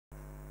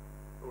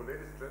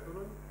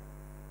gentlemen.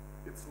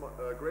 It's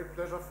a great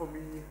pleasure for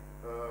me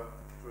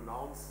to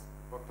announce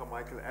Dr.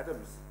 Michael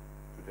Adams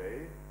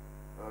today.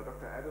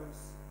 Dr.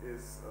 Adams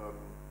is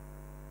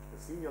a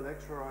senior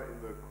lecturer in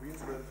the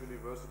Queensland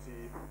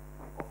University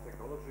of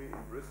Technology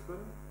in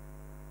Brisbane.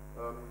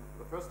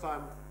 The first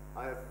time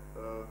I have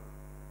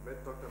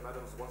met Dr.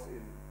 Adams was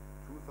in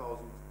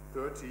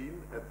 2013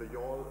 at the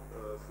YAWL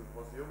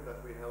symposium that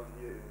we held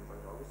here in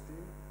St.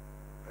 Augustine.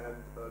 And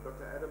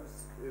Dr.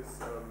 Adams is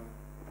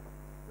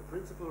the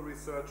principal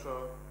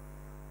researcher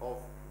of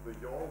the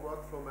YAWL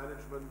workflow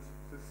management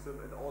system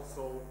and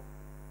also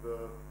the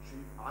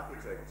chief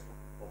architect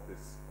of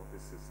this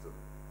system.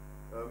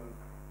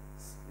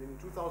 In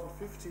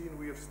 2015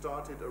 we have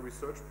started a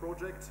research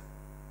project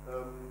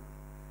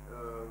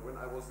when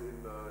I was in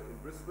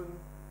Brisbane,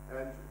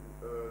 and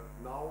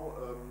now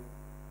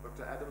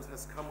Dr. Adams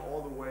has come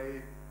all the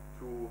way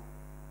to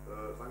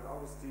St.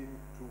 Augustine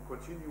to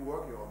continue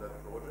working on that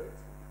project.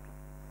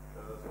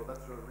 So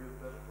that's a real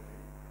pleasure for me.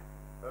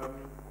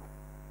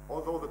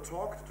 Although the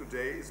talk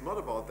today is not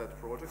about that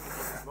project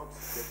because it's not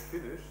yet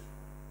finished,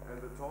 and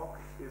the talk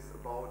is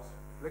about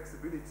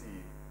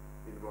flexibility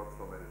in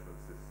workflow management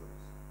systems.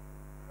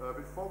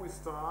 Before we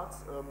start,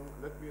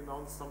 let me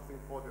announce something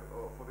for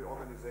the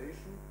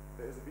organization.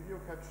 There is a video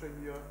capture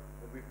here,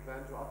 and we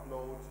plan to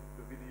upload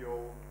the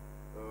video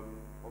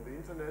on the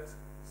internet.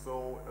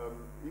 So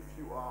if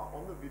you are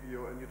on the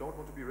video and you don't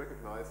want to be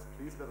recognized,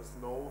 please let us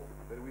know,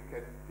 then we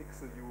can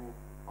pixel you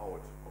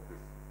out of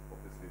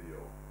this video.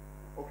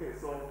 Okay,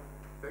 so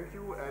thank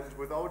you, and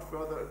without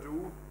further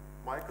ado,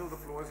 Michael, the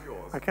floor is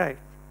yours. Okay,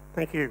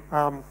 thank you.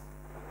 You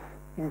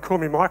can call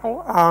me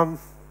Michael.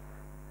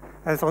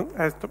 As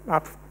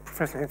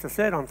Professor Henser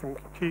said, I'm from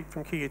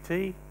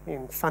QUT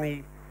in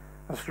sunny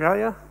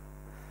Australia,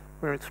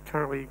 where it's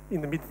currently in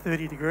the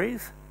mid-30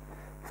 degrees.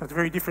 So it's a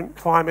very different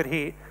climate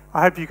here.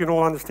 I hope you can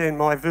all understand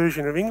my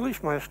version of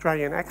English, my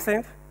Australian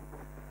accent.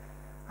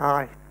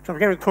 So we're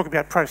going to talk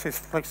about process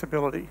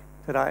flexibility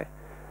today.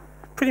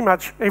 Pretty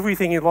much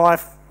everything in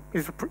life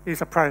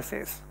is a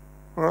process,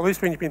 or at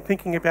least when you've been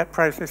thinking about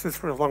processes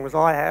for as long as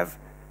I have,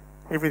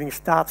 everything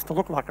starts to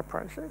look like a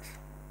process.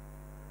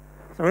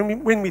 So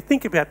when we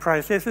think about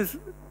processes,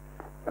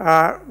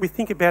 we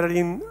think about it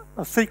in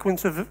a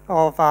sequence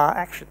of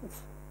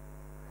actions,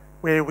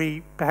 where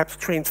we perhaps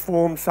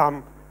transform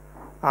some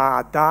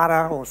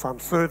data or some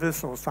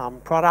service or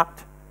some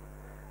product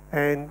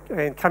and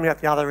come out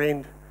the other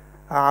end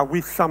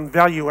with some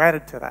value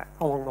added to that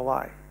along the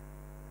way.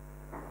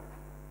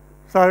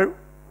 So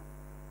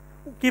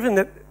given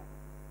that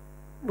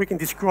we can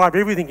describe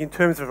everything in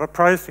terms of a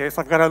process,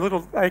 I've got a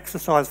little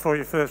exercise for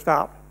you first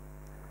up,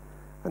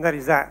 and that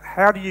is that.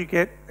 How do you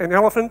get an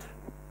elephant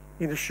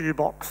in a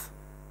shoebox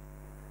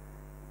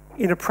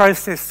in a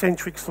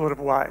process-centric sort of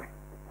way?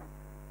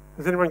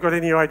 Has anyone got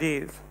any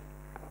ideas?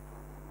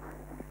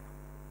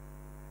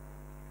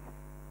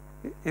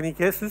 Any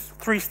guesses?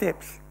 3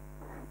 steps.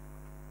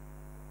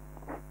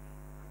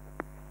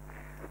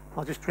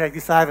 I'll just drag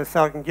this over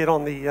so I can get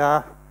on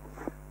the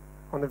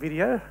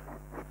video.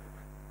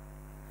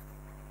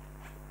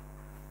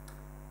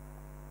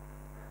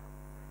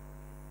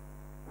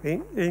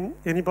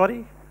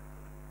 Anybody?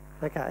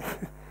 Okay.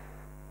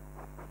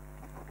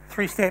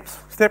 3 steps.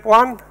 Step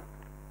 1,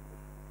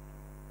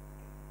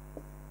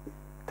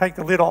 take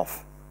the lid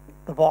off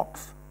the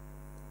box.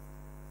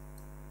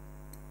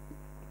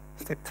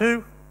 Step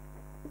 2,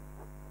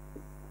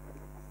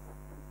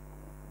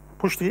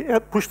 push the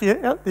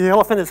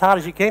elephant as hard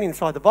as you can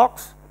inside the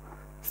box.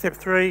 Step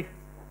 3,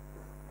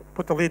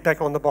 put the lid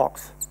back on the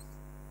box.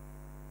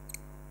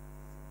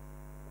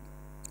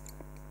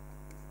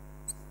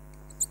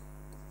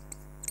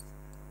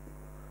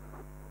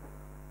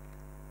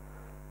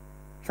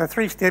 So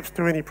 3 steps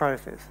to any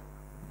process.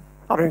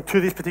 I mean,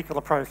 to this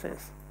particular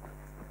process.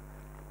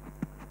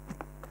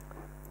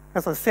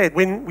 As I said,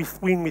 when we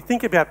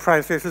think about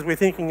processes, we're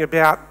thinking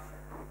about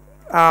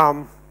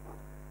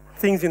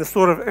things in a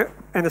sort of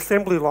an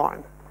assembly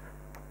line.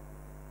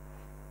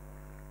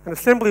 An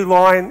assembly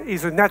line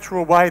is a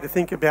natural way to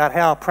think about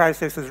how a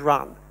process is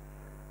run.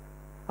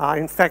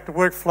 In fact, the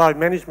Workflow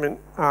Management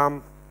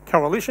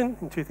Coalition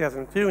in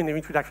 2002, in their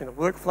introduction of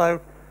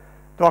workflow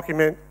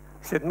document,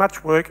 said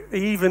much work,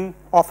 even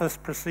office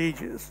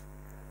procedures,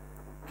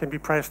 can be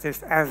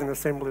processed as an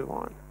assembly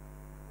line.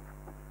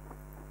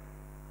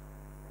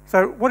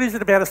 So what is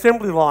it about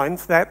assembly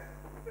lines that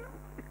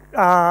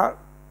are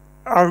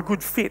a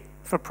good fit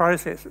for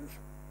processes?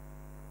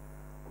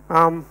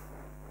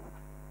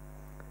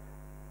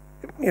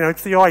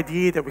 It's the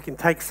idea that we can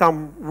take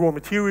some raw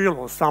material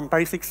or some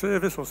basic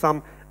service or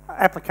some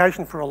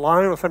application for a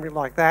loan or something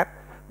like that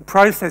and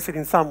process it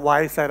in some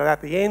way so that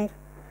at the end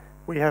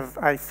we have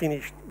a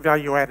finished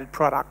value-added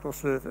product or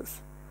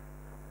service,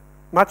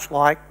 much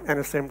like an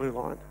assembly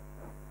line.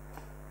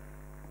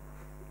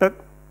 But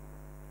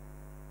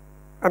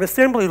an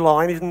assembly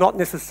line is not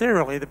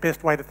necessarily the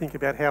best way to think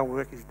about how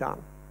work is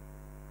done.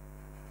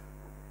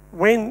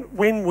 When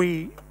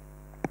we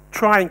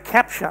try and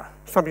capture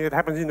something that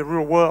happens in the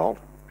real world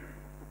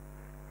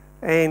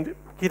and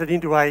get it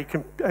into a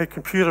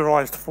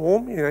computerized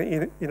form,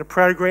 in a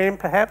program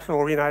perhaps,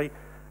 or in a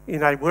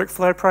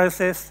workflow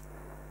process,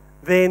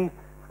 then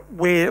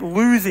we're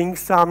losing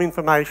some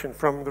information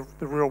from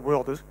the real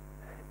world.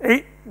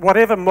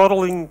 Whatever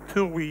modelling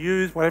tool we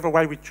use, whatever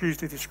way we choose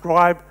to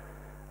describe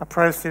a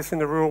process in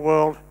the real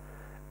world,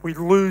 we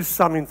lose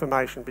some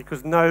information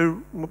because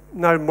no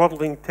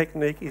modelling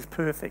technique is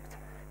perfect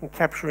in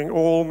capturing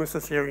all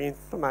necessary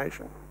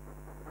information.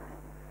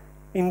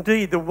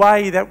 Indeed, the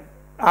way that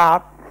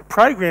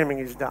programming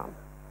is done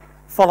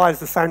follows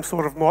the same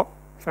sort of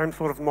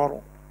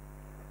model.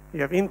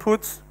 You have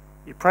inputs,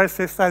 you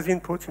process those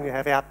inputs, and you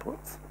have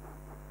outputs.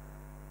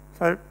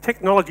 So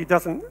technology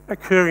doesn't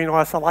occur in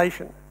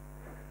isolation.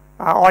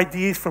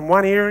 Ideas from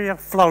one area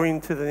flow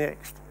into the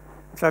next.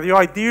 So the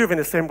idea of an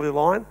assembly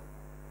line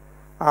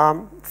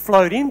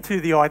flowed into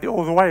the idea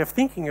or the way of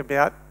thinking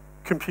about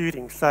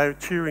computing. So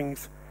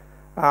Turing's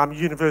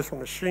universal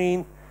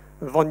machine,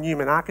 the von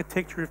Neumann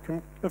architecture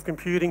of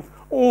computing,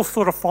 all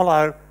sort of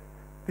follow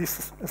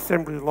this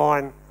assembly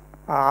line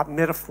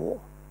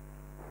metaphor.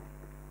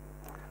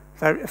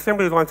 So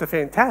assembly lines are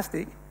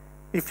fantastic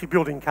if you're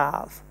building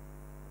cars.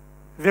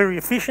 Very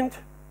efficient,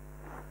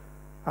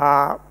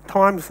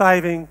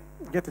 time-saving,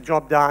 get the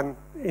job done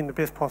in the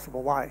best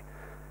possible way.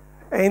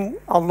 And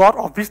a lot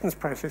of business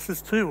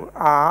processes too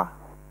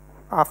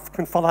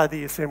can follow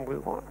the assembly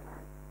line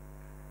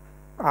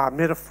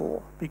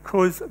metaphor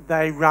because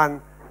they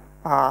run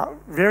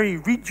very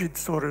rigid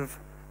sort of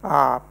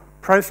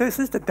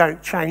processes that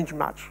don't change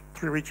much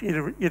through each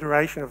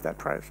iteration of that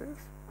process.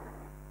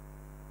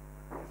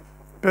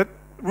 But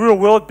real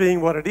world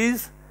being what it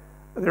is,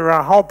 there are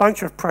a whole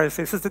bunch of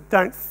processes that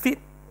don't fit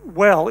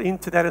well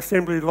into that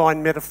assembly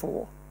line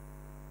metaphor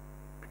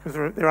because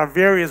there are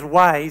various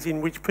ways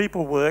in which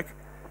people work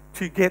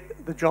to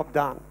get the job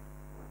done.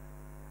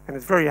 And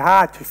it's very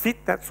hard to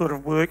fit that sort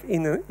of work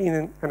in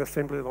an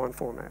assembly line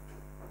format.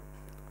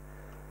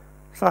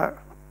 So,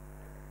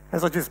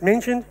 as I just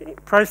mentioned,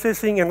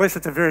 processing, unless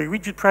it's a very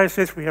rigid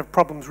process, we have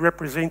problems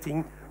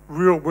representing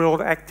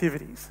real-world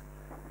activities.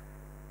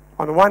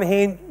 On the one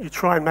hand, you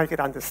try and make it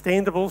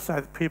understandable so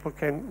that people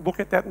can look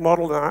at that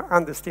model and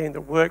understand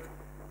the work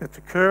that's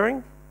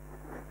occurring.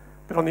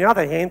 But on the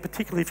other hand,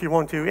 particularly if you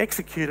want to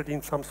execute it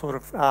in some sort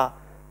of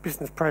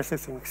business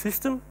processing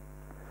system,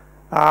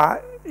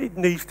 it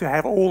needs to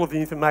have all of the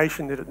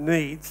information that it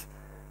needs,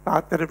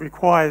 that it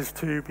requires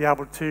to be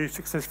able to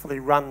successfully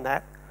run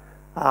that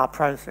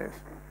process.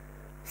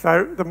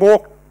 So the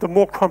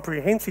more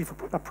comprehensive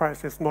a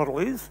process model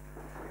is,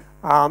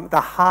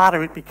 the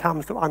harder it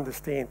becomes to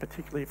understand,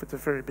 particularly if it's a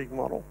very big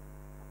model.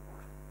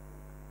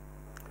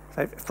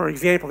 So, for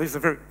example, this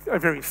is a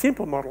very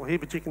simple model here,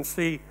 but you can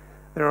see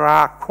there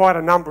are quite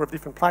a number of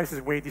different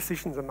places where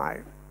decisions are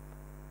made.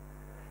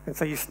 And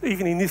so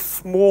even in this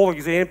small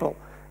example,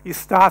 you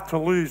start to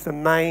lose the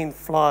main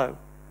flow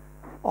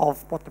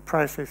of what the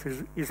process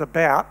is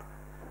about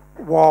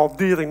while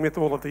dealing with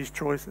all of these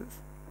choices.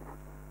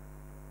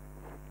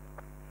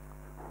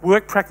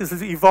 Work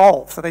practices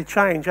evolve, so they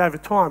change over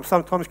time,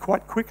 sometimes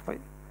quite quickly.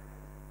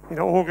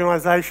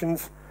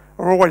 Organisations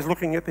are always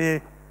looking at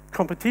their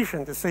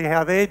competition to see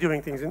how they're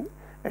doing things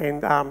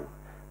and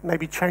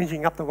maybe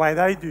changing up the way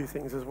they do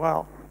things as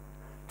well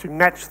to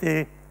match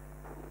their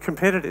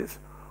competitors,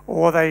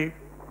 or they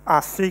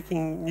are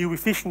seeking new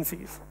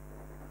efficiencies,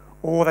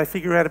 or they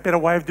figure out a better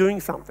way of doing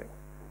something,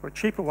 or a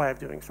cheaper way of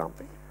doing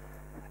something.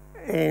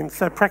 And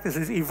so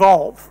practices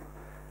evolve.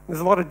 There's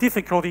a lot of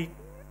difficulty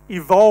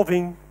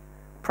evolving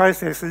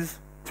processes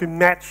to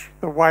match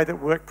the way that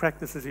work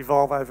practices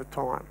evolve over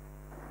time.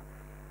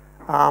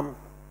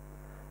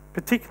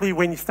 Particularly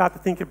when you start to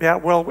think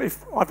about, well,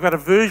 if I've got a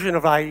version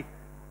of a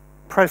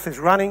process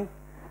running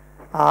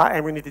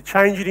and we need to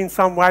change it in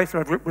some way,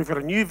 so we've got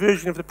a new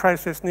version of the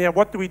process now,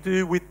 what do we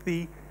do with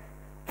the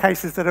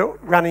cases that are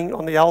running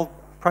on the old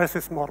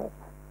process model?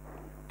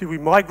 Do we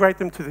migrate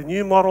them to the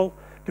new model?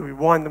 Do we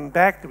wind them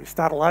back? Do we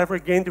start all over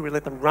again? Do we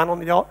let them run on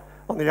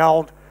the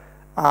old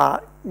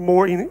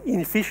more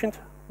inefficient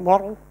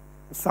model?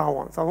 And so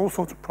on. So all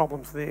sorts of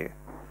problems there.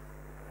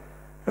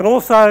 And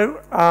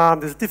also,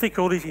 there's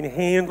difficulties in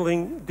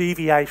handling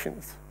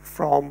deviations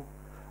from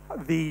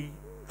the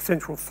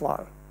central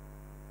flow.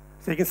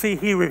 So you can see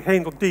here we've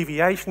handled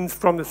deviations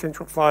from the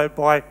central flow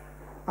by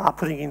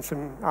putting in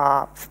some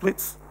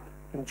splits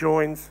and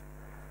joins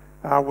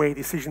where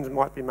decisions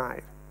might be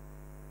made.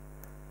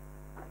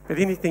 But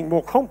anything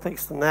more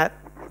complex than that,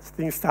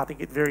 things start to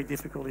get very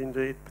difficult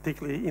indeed,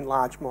 particularly in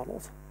large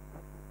models.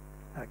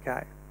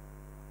 Okay.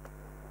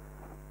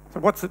 So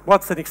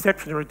what's an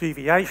exception or a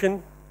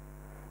deviation?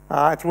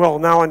 It's well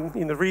known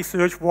in the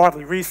research,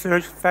 widely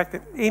researched, the fact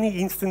that any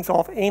instance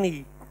of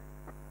any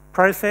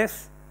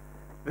process,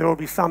 there will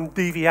be some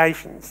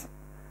deviations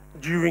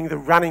during the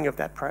running of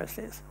that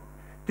process.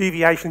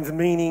 Deviations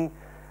meaning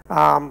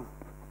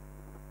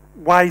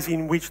ways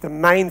in which the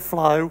main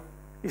flow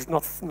is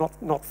not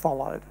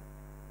followed.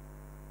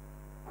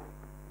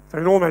 So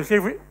in almost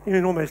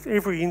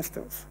every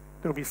instance,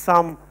 there will be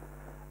something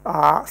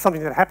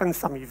that happens,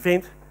 some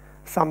event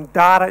some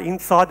data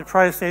inside the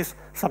process,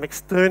 some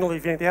external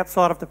event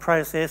outside of the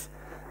process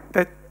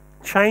that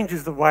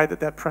changes the way that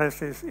that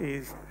process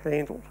is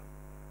handled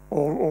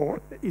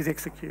or is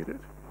executed.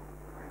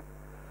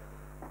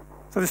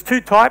 So there's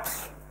two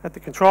types at the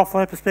control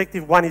flow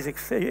perspective. One is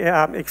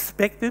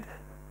expected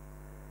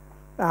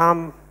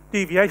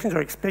deviations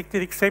or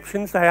expected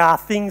exceptions. They are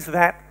things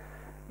that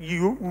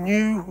you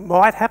knew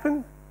might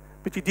happen,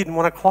 but you didn't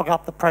want to clog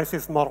up the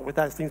process model with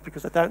those things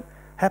because they don't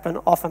happen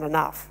often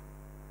enough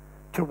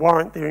to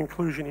warrant their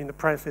inclusion in the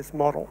process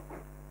model.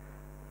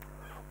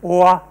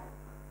 Or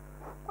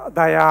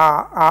they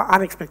are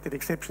unexpected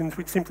exceptions,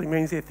 which simply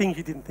means they're things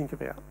you didn't think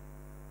about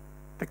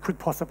that could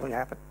possibly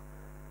happen.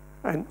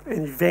 An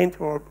event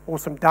or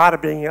some data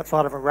being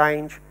outside of a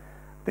range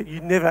that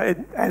you never,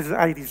 as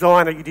a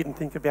designer, you didn't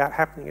think about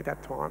happening at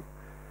that time.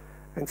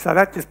 And so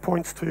that just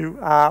points to,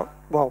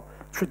 well,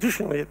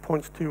 traditionally it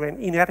points to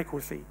an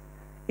inadequacy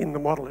in the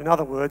model. In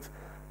other words,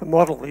 the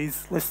model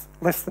is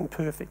less than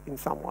perfect in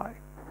some way.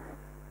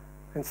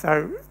 And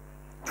so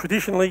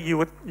traditionally you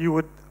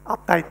would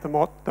update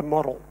the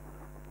model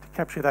to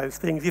capture those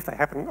things if they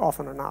happen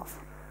often enough.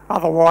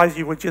 Otherwise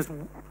you would just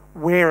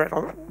wear it,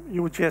 or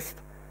you would just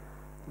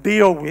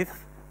deal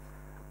with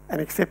an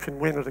exception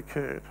when it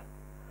occurred.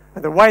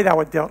 And the way they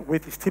were dealt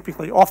with is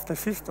typically off the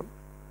system.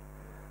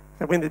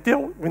 So when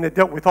they're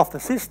dealt with off the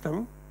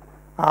system,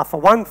 for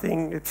one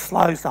thing, it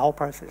slows the whole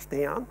process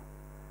down.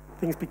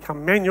 Things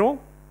become manual,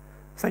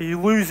 so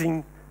you're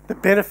losing the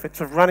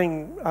benefits of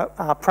running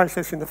a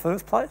process in the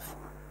first place.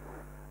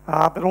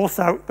 But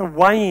also the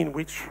way in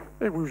which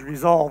it was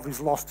resolved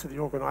is lost to the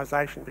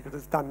organisation because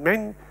it's done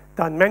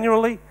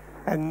manually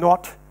and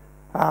not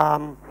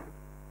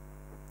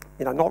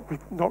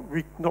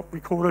not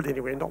recorded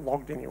anywhere, not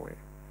logged anywhere.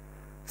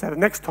 So the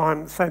next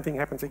time the same thing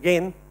happens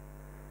again,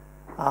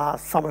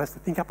 someone has to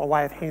think up a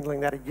way of handling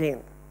that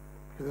again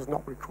because it's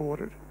not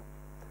recorded.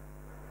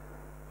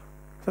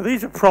 So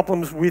these are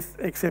problems with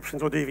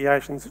exceptions or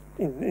deviations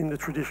in the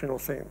traditional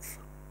sense.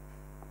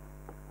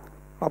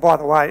 Oh, by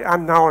the way,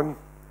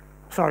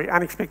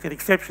 unexpected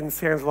exceptions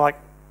sounds like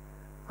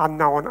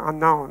unknown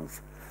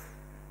unknowns.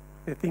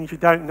 They're things you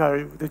don't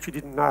know that you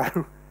didn't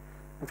know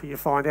until you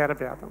find out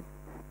about them,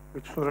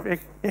 which sort of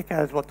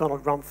echoes what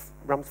Donald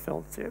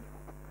Rumsfeld said.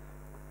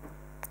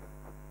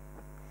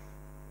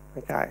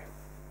 Okay.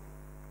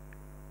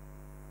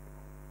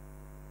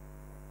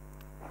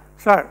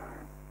 So,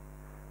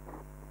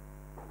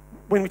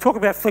 when we talk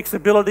about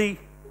flexibility,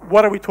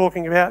 what are we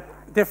talking about?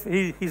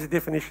 Here's a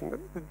definition.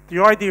 The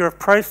idea of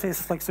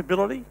process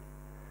flexibility,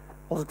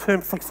 or the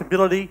term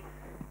flexibility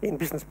in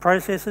business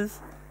processes,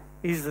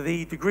 is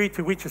the degree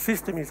to which a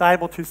system is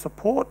able to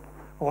support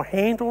or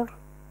handle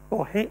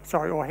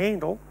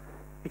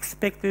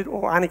expected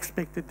or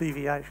unexpected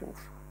deviations.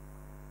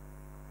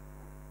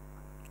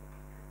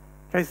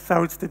 Okay,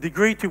 so it's the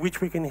degree to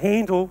which we can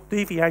handle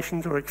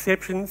deviations or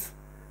exceptions,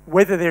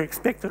 whether they're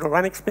expected or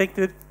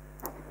unexpected,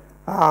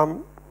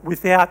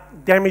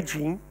 without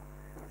damaging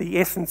the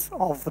essence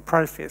of the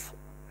process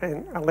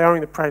and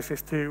allowing the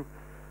process to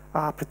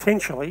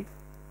potentially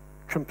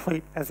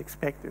complete as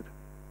expected.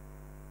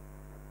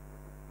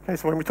 Okay,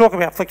 so when we talk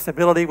about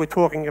flexibility, we're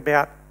talking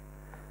about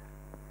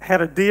how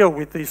to deal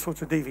with these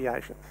sorts of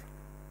deviations.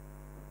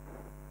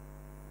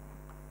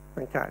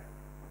 Okay.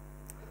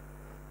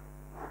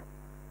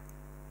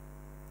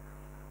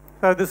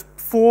 So there's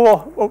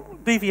four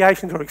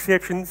deviations or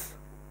exceptions.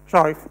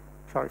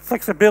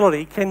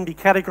 Flexibility can be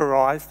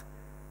categorised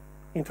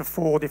into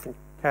four different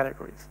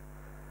categories.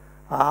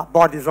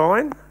 By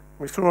design,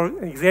 we saw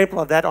an example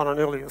of that on an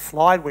earlier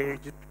slide where you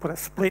just put a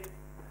split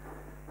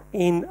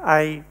in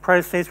a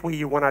process where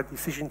you want a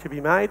decision to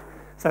be made.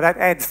 So that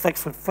adds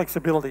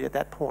flexibility at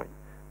that point,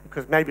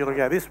 because maybe it'll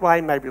go this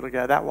way, maybe it'll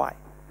go that way,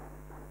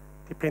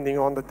 depending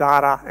on the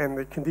data and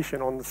the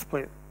condition on the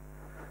split.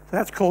 So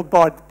that's called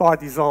by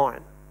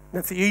design.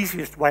 That's the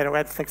easiest way to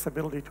add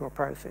flexibility to a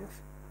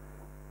process.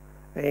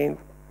 And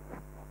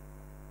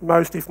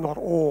most, if not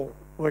all,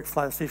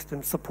 workflow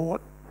systems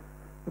support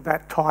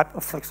that type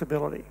of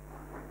flexibility.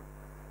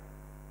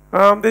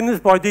 Then there's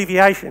by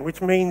deviation,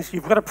 which means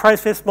you've got a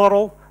process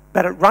model,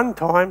 but at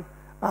runtime,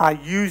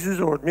 users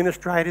or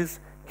administrators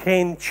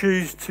can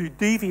choose to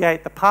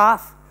deviate the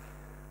path,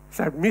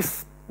 so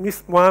miss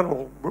one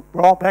or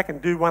roll back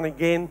and do one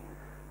again.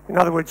 In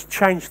other words,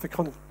 change the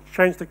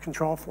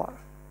control flow.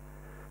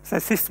 So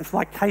systems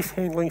like case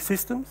handling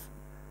systems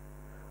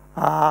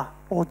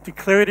or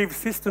declarative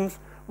systems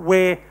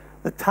where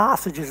the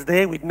task is just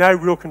there with no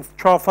real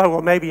control flow,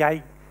 or maybe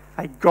a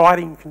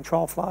guiding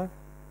control flow,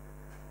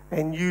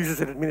 and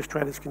users and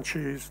administrators can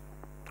choose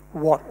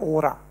what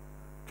order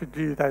to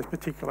do those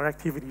particular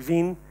activities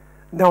in,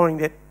 knowing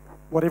that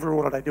whatever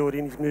order they do it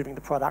in is moving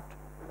the product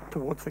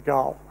towards the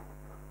goal.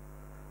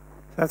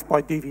 So that's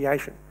by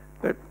deviation.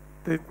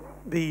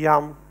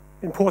 The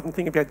important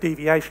thing about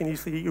deviation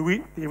is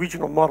the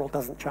original model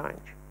doesn't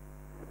change.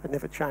 It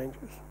never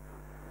changes.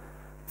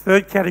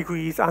 Third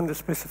category is under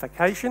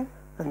specification,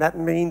 and that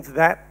means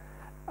that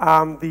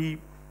the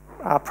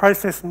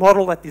process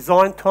model at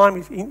design time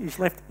is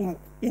left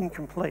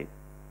incomplete.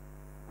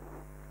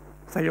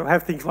 So you'll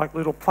have things like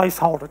little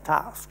placeholder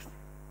tasks,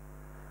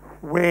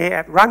 where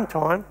at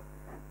runtime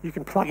you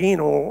can plug in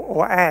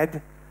or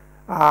add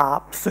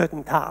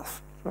certain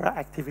tasks or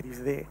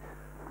activities there.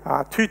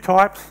 Two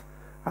types,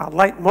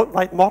 late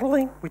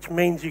modelling, which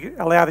means you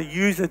allow the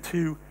user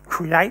to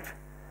create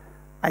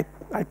a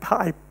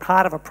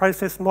part of a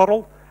process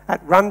model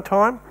at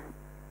runtime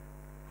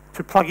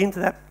to plug into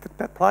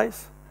that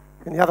place.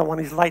 And the other one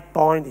is late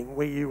binding,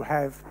 where you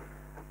have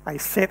a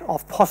set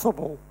of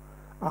possible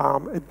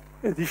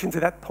additions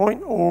at that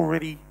point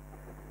already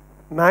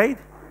made,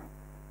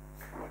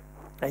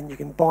 and you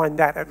can bind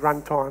that at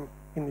runtime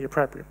in the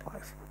appropriate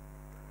place.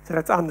 So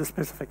that's under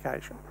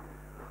specification.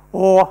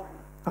 Or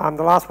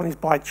the last one is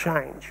by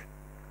change.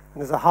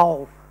 And there's a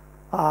whole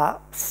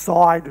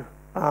side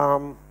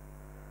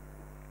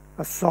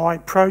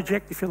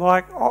project, if you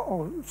like,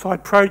 or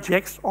side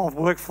projects of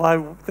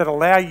workflow that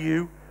allow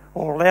you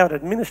or allow an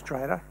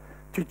administrator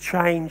to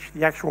change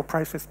the actual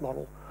process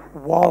model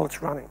while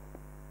it's running.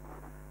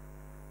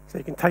 So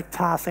you can take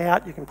tasks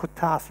out, you can put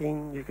tasks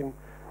in, you can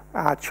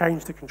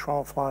change the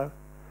control flow,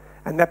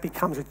 and that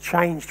becomes a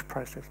changed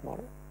process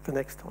model for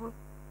next time.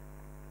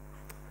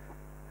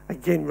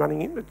 Again,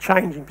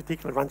 change in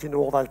particular runs into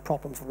all those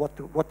problems of what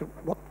do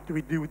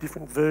we do with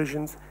different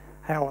versions,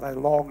 how are they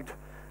logged,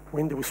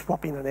 when do we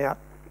swap in and out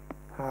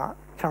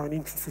current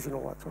instances and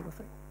all that sort of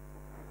thing.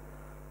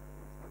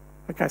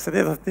 Okay, so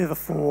they're the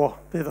four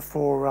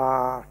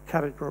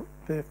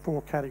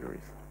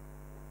categories.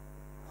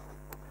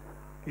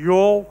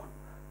 YAWL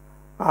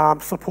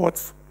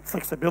supports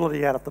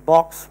flexibility out of the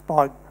box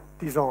by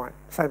design,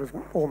 same as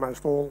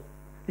almost all,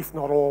 if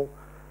not all,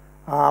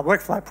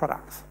 workflow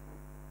products.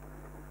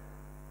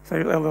 So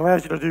it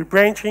allows you to do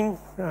branching,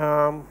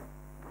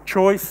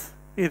 choice,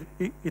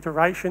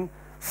 iteration,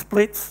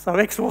 splits, so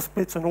XOR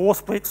splits and OR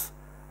splits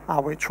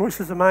where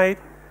choices are made.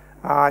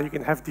 You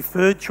can have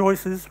deferred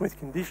choices with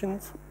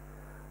conditions.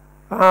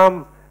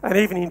 And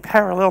even in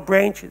parallel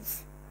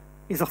branches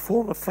is a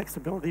form of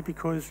flexibility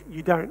because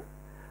you don't,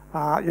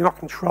 you're not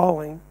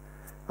controlling,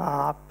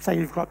 say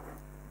you've got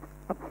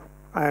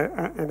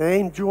an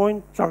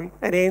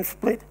an AND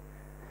split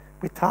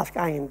with task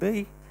A and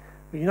B,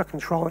 but you're not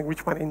controlling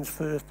which one ends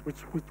first,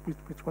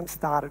 which one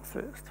started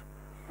first.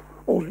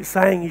 All you're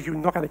saying is you're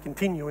not going to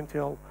continue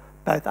until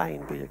both A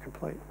and B are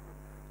complete.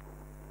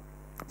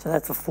 So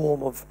that's a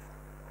form of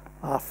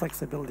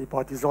flexibility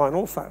by design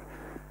also.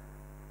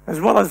 As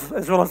well as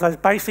those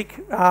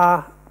basic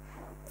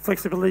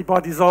flexibility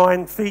by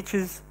design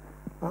features,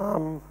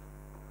 YAWL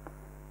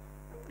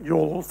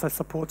also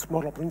supports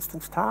modelable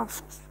instance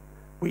tasks,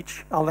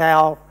 which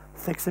allow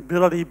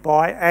flexibility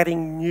by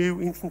adding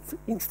new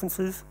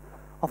instances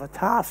of a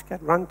task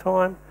at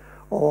runtime,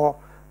 or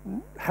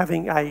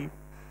having a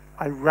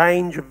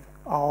range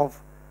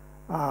of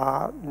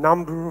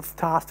number of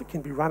tasks that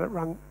can be run at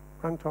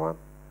runtime.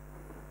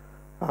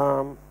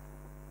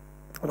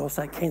 And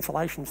also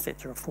cancellation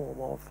sets are a form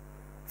of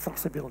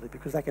flexibility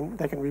because they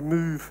can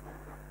remove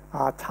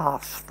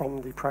tasks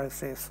from the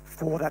process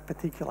for that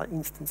particular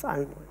instance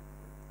only.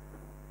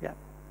 Yeah.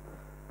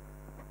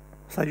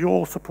 So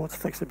YAWL supports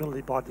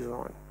flexibility by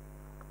design.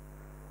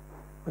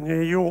 And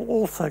YAWL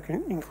also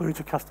includes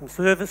a custom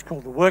service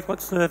called the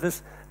Worklets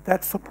service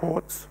that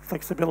supports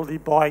flexibility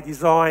by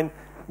design,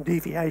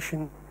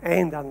 deviation,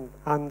 and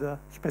under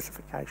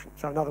specification.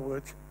 So in other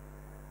words,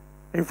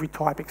 every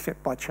type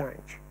except by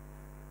change.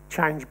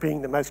 Change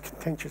being the most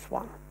contentious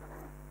one.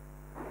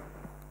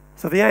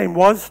 So the aim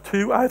was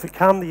to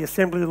overcome the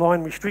assembly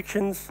line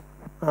restrictions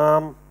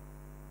so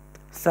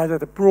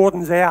that it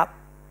broadens out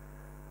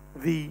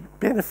the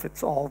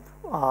benefits of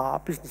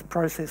business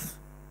process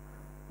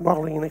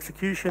modelling and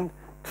execution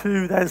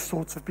to those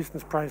sorts of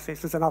business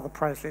processes and other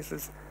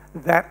processes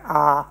that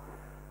are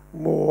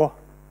more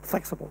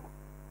flexible.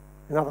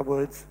 In other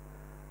words,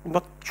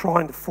 not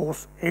trying to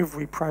force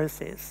every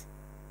process,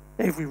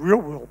 every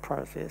real-world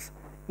process,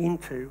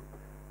 into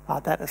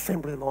that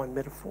assembly line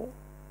metaphor.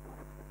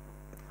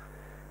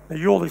 Now,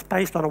 YAWL is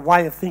based on a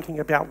way of thinking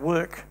about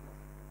work,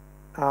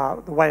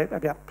 the way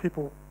about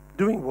people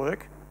doing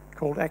work,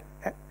 called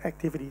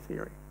activity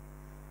theory.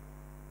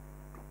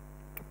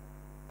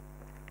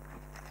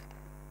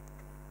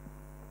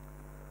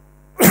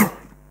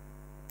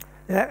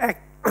 Now,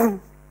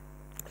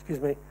 excuse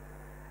me,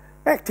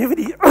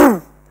 activity,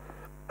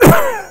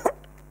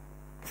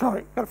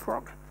 sorry, got a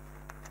frog.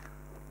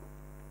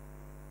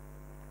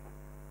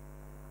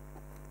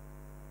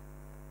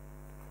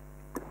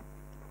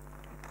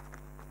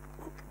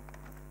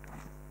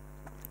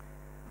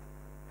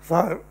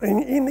 So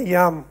in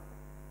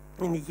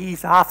the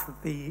years after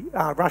the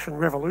Russian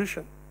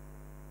Revolution,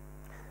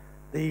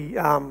 the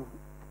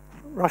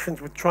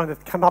Russians were trying to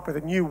come up with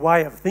a new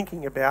way of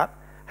thinking about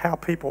how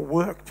people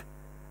worked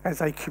as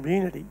a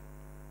community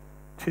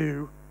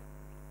to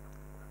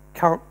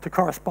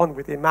correspond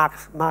with their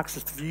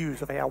Marxist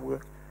views of how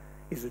work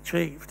is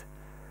achieved.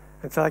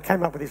 And so they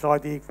came up with this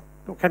idea,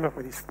 or came up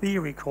with this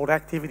theory called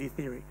activity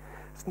theory.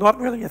 It's not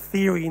really a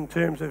theory in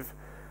terms of,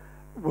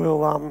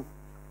 well,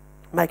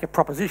 make a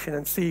proposition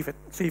and see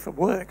if it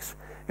works.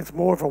 It's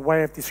more of a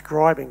way of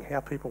describing how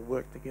people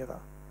work together.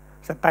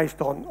 So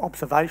based on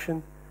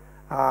observation,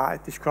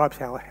 it describes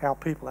how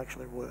people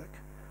actually work.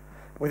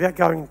 Without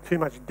going into too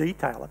much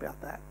detail about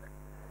that,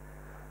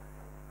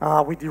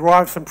 we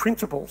derive some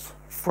principles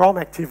from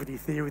activity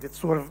theory that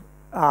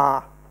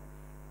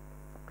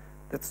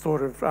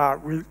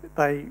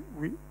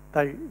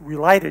they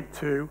related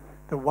to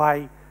the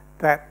way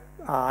that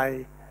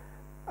a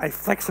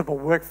flexible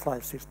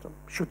workflow system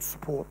should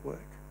support work.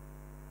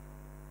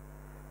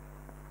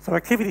 So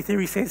activity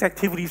theory says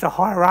activities are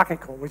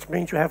hierarchical, which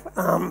means you have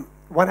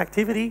one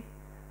activity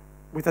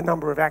with a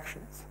number of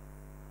actions.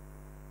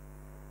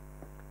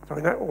 So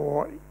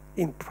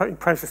in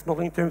process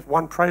modeling terms,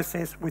 one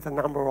process with a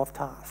number of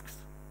tasks.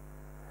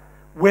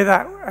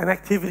 Whether an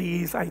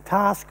activity is a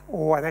task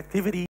or an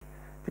activity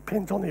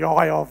depends on the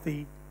eye of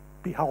the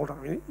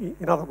beholder.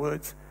 In other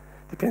words,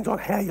 depends on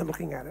how you're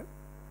looking at it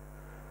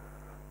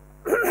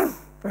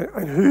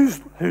and who's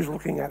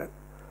looking at it.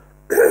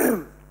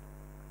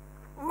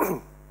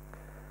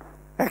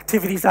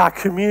 Activities are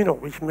communal,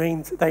 which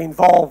means they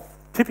involve,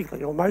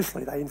 typically or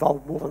mostly, they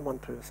involve more than one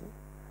person.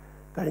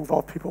 They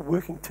involve people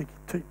working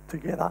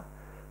together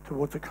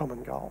towards a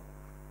common goal.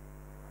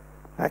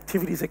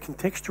 Activities are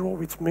contextual,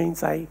 which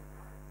means they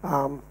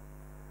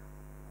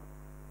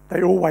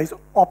always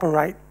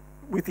operate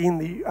within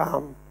the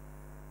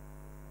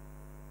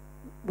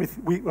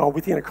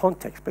within a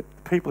context, but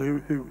the people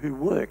who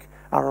work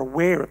are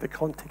aware of the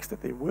context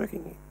that they're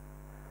working in.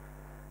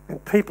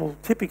 And people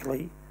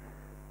typically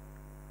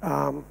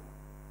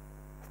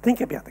think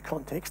about the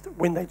context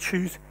when they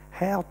choose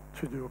how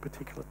to do a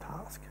particular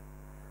task.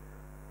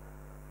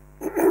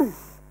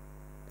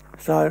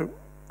 So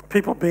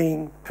people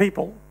being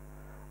people,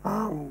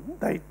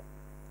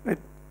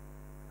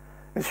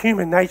 it's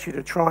human nature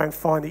to try and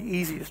find the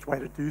easiest way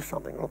to do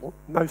something, or the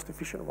most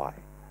efficient way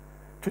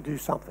to do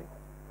something.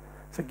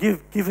 So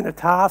given a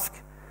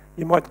task,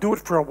 you might do it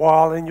for a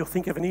while and you'll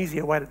think of an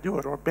easier way to do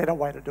it, or a better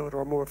way to do it,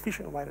 or a more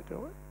efficient way to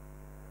do it.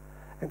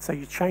 And so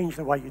you change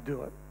the way you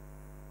do it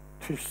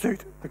to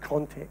suit the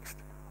context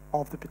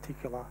of the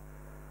particular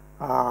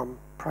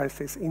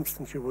process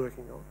instance you're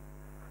working on.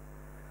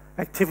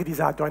 Activities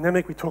are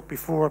dynamic. We talked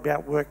before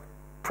about work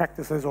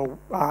practices or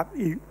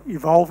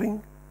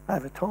evolving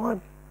over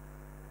time,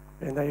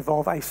 and they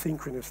evolve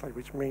asynchronously,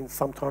 which means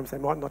sometimes they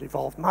might not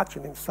evolve much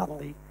and then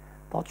suddenly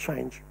they'll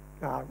change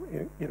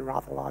in a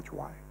rather large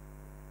way.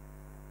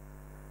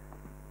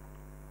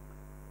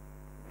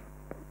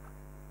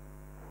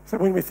 So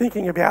when we're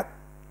thinking about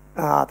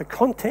the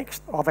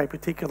context of a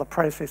particular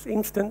process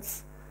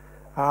instance,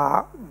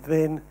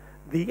 then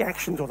the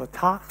actions or the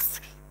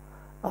tasks,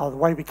 the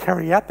way we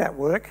carry out that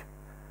work,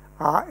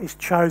 is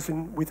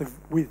chosen with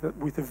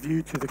a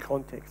view to the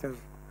context, as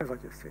I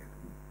just said.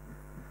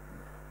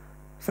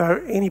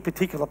 So any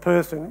particular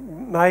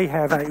person may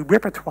have a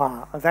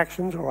repertoire of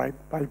actions or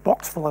a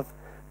box full of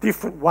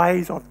different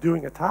ways of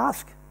doing a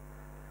task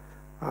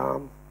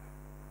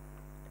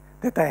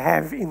that they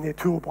have in their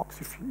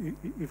toolbox, if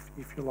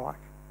you like.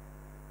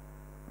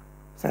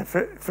 So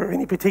for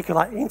any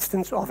particular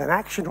instance of an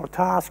action or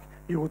task,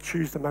 you will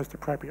choose the most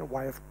appropriate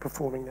way of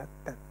performing that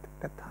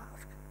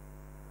task.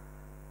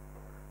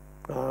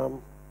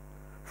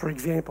 For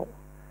example,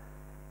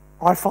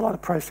 I followed a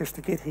process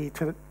to get here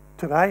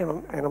today,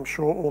 and I'm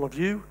sure all of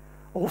you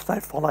also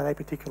followed a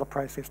particular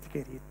process to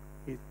get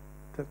here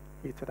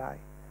today.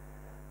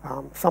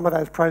 Some of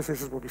those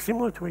processes will be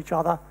similar to each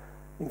other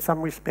in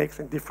some respects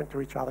and different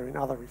to each other in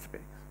other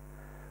respects.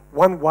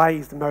 One way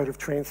is the mode of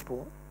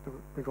transport that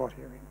we got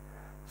here in.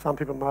 Some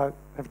people might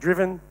have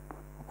driven,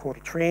 or caught a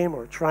tram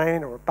or a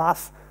train or a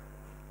bus,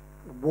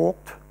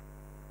 walked,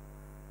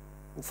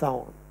 and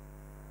so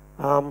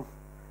on.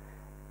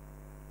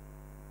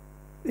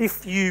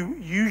 If you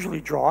usually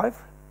drive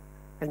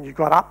and you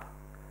got up,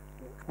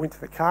 went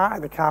to the car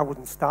and the car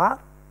wouldn't start,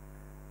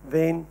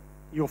 then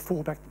you'll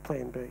fall back to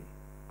plan B,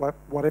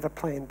 whatever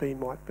plan B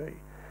might be.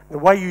 The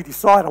way you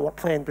decide on what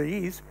plan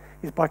B is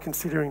by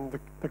considering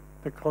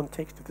the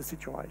context of the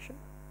situation.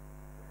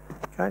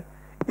 Okay?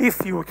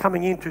 If you were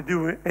coming in to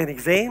do an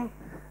exam,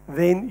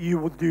 then you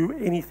would do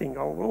anything,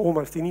 or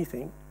almost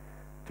anything,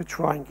 to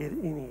try and get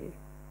in here.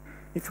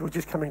 If you were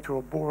just coming to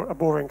a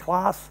boring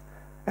class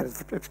and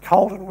it's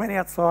cold and wet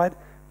outside,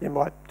 you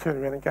might turn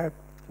around and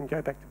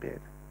go back to bed.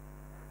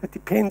 It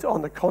depends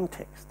on the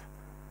context.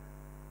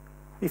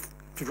 If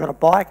you've got a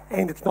bike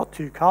and it's not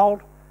too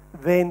cold,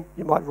 then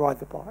you might ride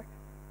the bike.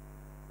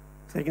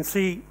 So you can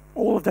see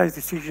all of those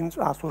decisions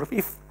are sort of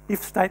if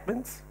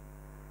statements.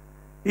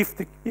 If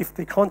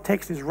the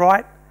context is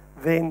right,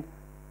 then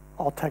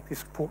I'll take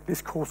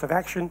this course of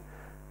action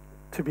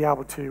to be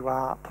able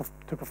to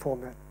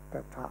perform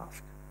that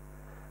task.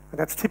 And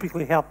that's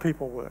typically how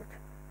people work.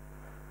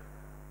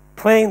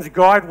 Plans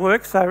guide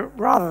work, so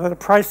rather than a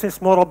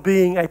process model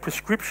being a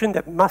prescription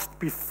that must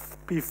be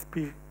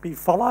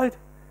followed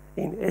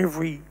in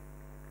every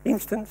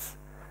instance,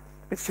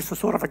 it's just a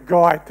sort of a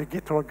guide to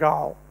get to a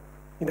goal.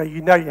 You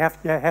have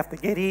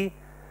to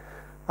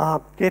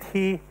get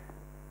here,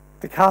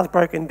 the car's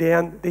broken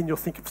down, then you'll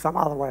think of some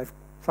other way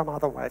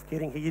of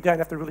getting here. You don't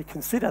have to really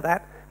consider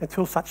that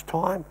until such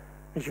time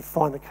as you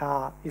find the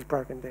car is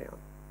broken down.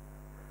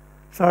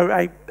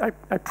 So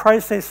a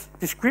process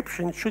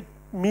description should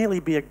merely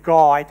be a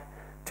guide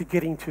to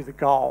getting to the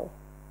goal,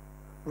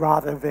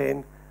 rather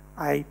than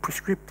a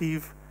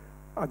prescriptive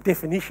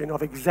definition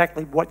of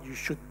exactly what you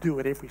should do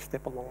at every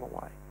step along the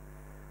way.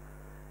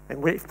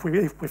 And if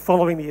we're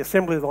following the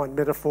assembly line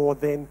metaphor,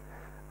 then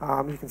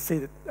you can see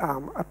that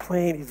a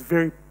plan is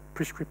very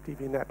prescriptive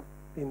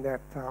in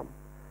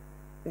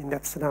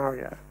that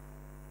scenario.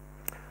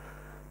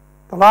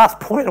 The last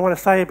point I want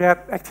to say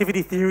about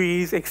activity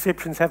theory is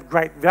exceptions have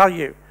great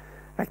value.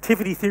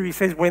 Activity theory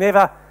says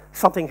whenever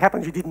something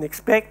happens you didn't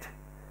expect,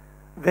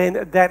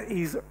 then that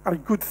is a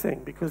good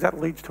thing, because that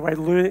leads to a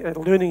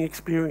learning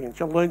experience.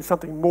 You'll learn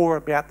something more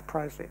about the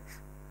process.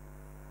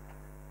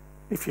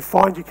 If you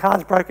find your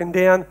car's broken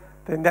down,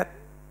 then that,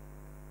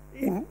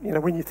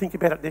 when you think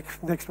about it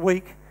next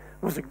week,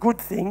 was a good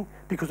thing,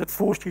 because it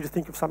forced you to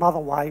think of some other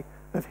way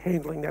of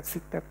handling that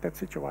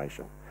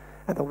situation.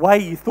 And the way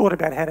you thought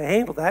about how to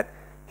handle that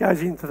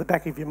goes into the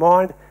back of your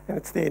mind, and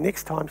it's there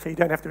next time, so you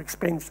don't have to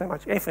expend so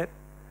much effort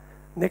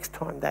next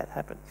time that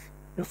happens.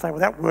 You'll say, well,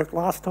 that worked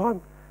last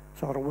time,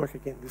 so it'll work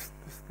again this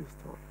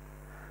time.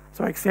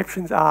 So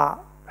exceptions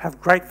have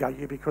great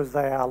value because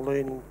they are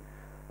learning,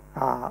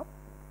 a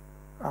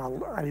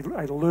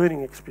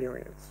learning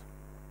experience.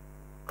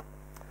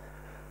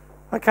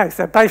 Okay,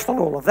 so based on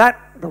all of that,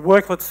 the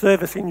worklet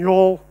service in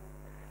YAWL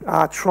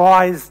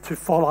tries to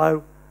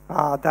follow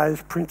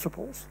those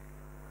principles.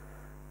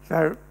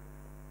 So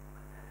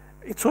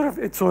it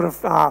sort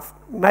of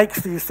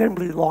makes the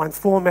assembly line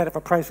format of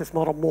a process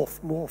model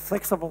more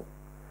flexible,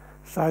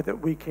 so that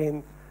we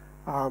can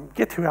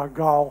get to our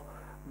goal,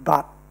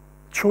 but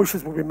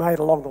choices will be made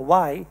along the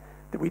way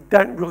that we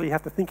don't really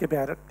have to think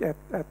about it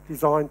at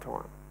design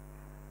time,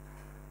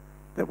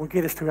 that will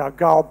get us to our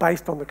goal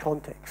based on the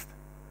context.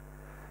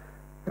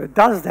 And it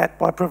does that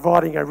by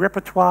providing a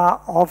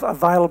repertoire of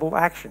available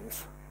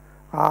actions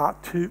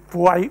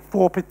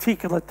for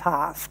particular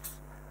tasks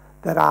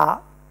that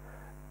are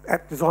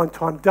at design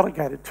time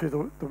delegated to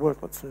the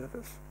worklet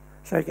service.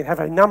 So you can have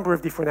a number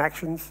of different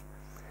actions.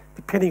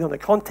 Depending on the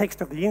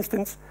context of the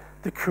instance,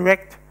 the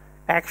correct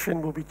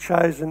action will be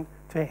chosen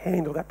to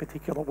handle that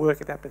particular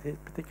work at that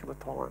particular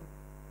time.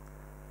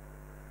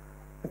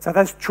 And so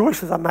those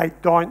choices are made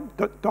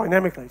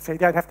dynamically. So you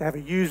don't have to have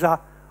a user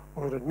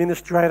or an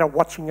administrator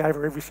watching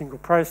over every single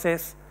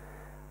process.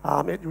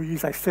 It will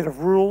use a set of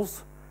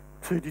rules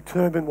to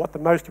determine what the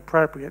most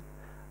appropriate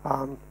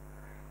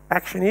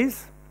action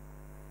is.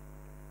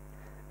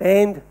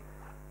 And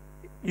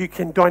you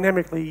can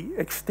dynamically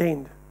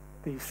extend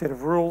the set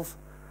of rules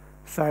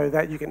so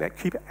that you can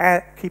keep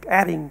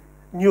adding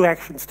new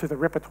actions to the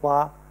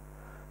repertoire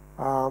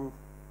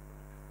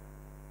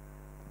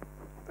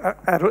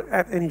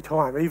at any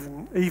time,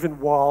 even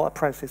while a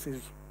process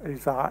is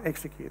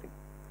executing.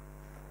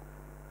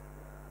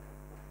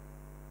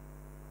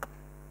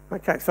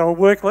 Okay, so a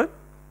worklet,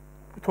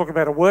 we talk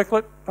about a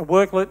worklet. A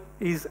worklet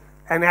is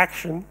an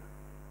action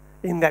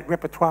in that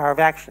repertoire of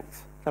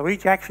actions. So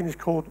each action is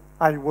called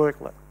a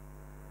worklet.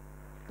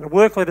 And a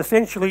worklet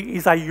essentially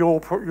is a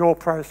YAWL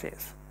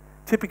process.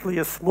 Typically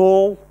a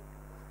small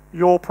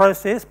YAWL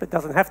process, but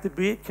doesn't have to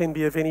be. It can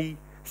be of any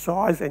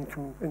size and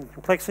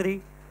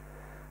complexity.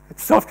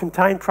 It's a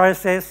self-contained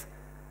process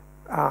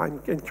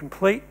and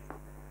complete.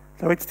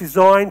 So it's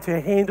designed to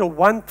handle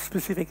one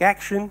specific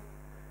action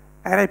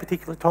at a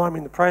particular time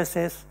in the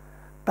process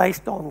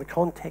based on the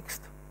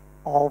context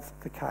of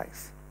the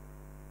case.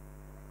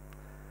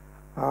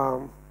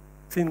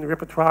 It's in the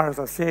repertoire, as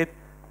I said.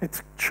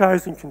 It's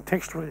chosen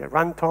contextually at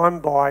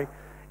runtime by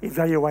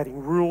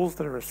evaluating rules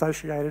that are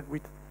associated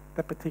with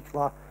that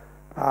particular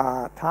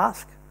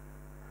task.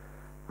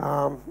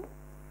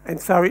 And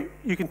so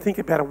you can think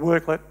about a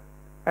worklet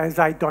as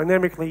a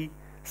dynamically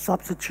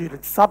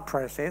substituted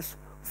sub-process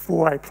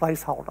for a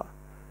placeholder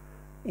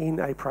in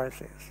a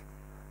process.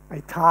 A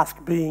task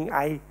being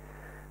the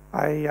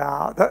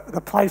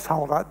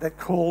placeholder that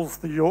calls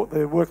the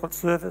worklet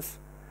service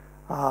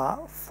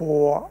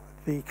for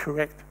the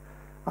correct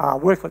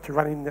worklet to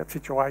run in that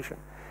situation.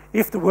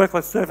 If the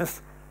worklet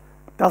service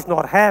does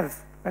not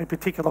have a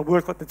particular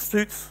worklet that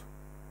suits,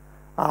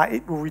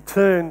 it will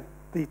return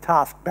the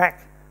task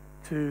back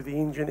to the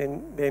engine,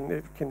 and then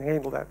it can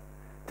handle that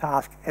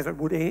task as it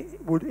would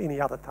any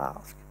other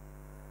task.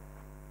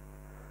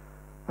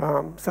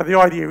 So the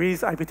idea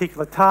is a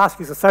particular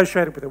task is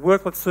associated with a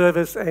worklet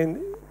service,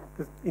 and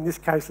in this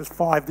case there's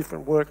 5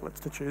 different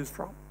worklets to choose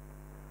from.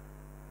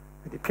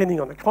 And depending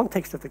on the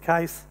context of the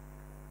case,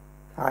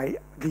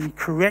 the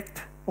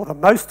correct or the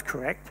most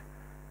correct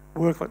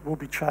worklet will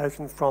be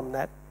chosen from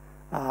that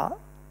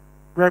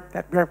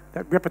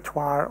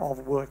repertoire of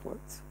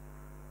worklets.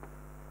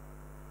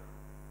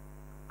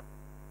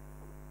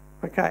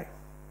 Okay,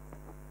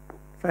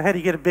 so how do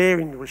you get a bear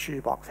into a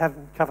shoebox?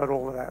 Haven't covered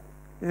all of that.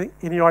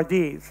 Any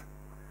ideas?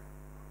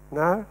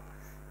 No?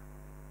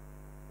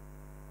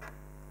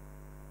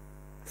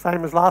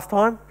 Same as last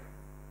time?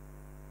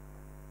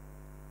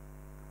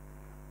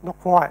 Not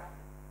quite.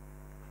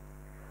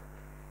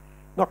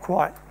 Not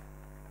quite.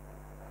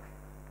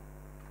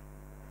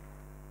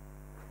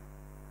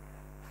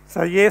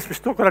 So yes, we've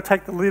still got to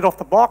take the lid off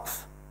the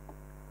box,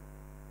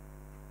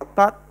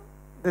 but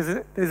there's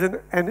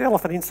an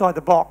elephant inside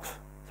the box.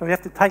 So we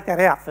have to take that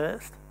out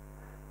first,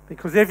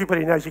 because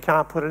everybody knows you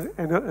can't put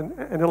an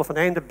elephant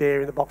and a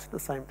bear in the box at the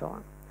same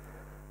time.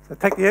 So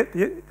take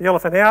the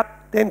elephant out,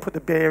 then put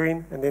the bear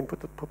in, and then put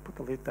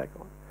the lid back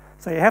on.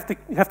 So you have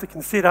to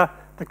consider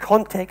the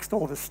context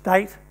or the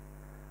state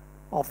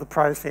of the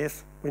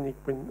process when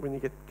you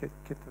get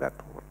to that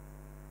point.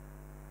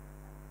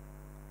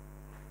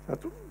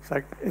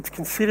 So it's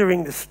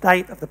considering the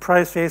state of the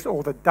process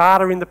or the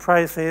data in the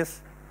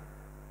process,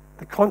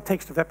 the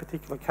context of that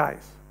particular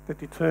case that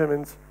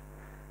determines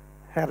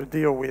how to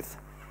deal with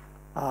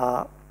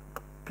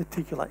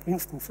particular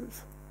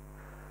instances.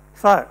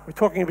 So we're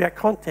talking about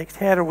context.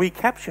 How do we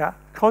capture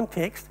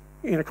context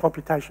in a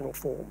computational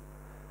form?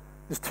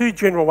 There's two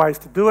general ways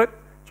to do it,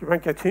 which we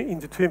won't go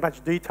into too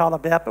much detail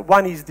about, but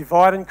one is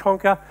divide and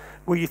conquer,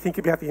 where you think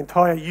about the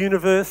entire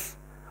universe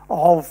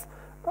of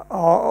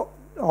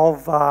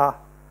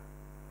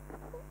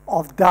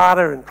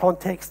data and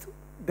context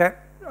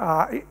that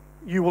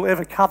you will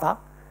ever cover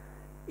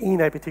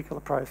in a particular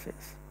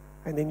process.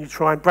 And then you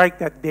try and break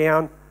that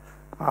down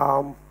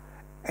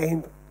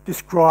and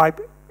describe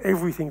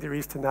everything there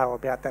is to know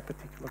about that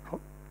particular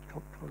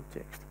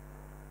context.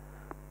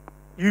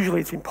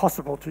 Usually it's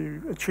impossible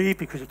to achieve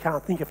because you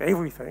can't think of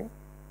everything,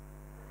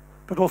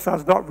 but also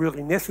it's not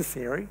really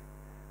necessary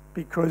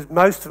because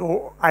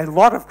a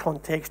lot of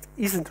context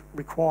isn't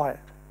required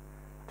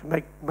to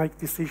make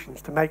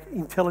decisions, to make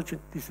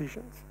intelligent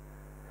decisions.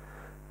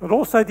 It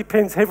also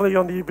depends heavily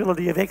on the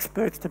ability of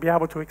experts to be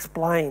able to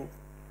explain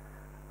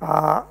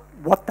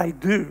what they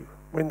do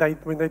when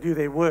they do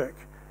their work.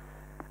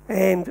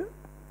 And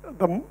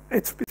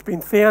it's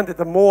been found that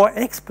the more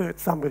expert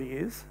somebody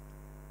is,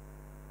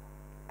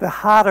 the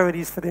harder it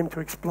is for them to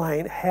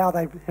explain how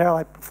they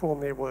perform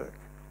their work.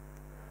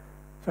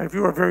 So if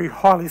you're a very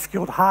highly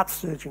skilled heart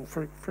surgeon,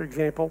 for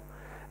example,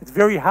 it's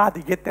very hard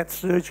to get that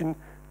surgeon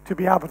to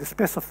be able to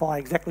specify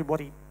exactly what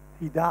he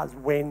does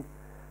when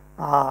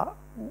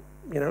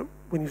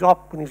he's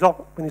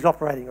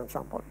operating on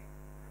somebody.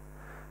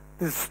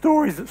 There's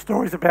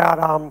stories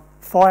about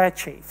fire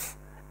chiefs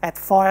at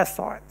fire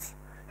sites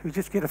who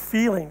just get a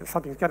feeling that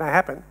something's going to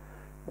happen,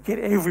 get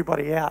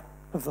everybody out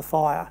of the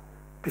fire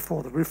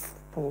before the roof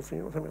falls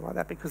in or something like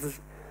that, because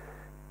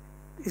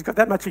he's got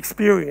that much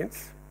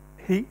experience.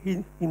 He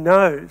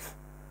knows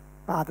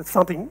that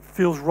something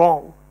feels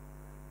wrong,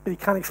 but he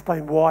can't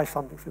explain why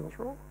something feels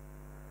wrong.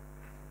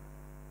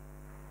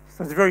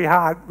 So it's very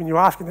hard when you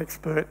ask an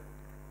expert,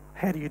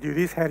 how do you do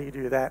this, how do you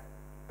do that?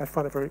 They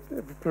find it very,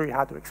 very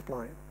hard to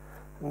explain.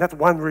 And that's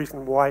one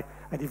reason why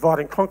a divide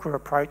and conquer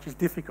approach is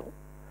difficult.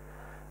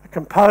 A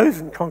compose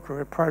and conquer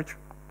approach,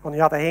 on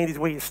the other hand, is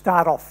where you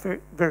start off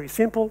very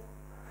simple,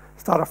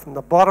 start off from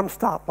the bottom,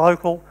 start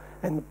local,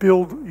 and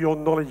build your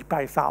knowledge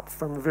base up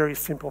from very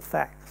simple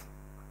facts.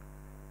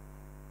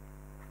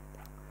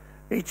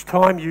 Each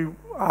time you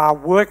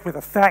work with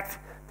a fact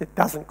that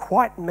doesn't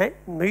quite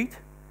meet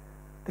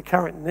the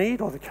current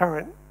need or the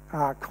current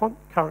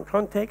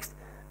context,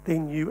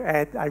 then you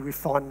add a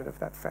refinement of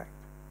that fact.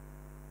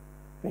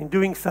 In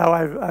doing so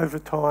over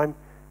time,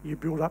 you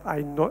build up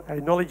a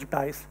knowledge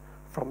base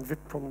from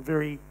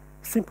very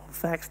simple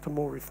facts to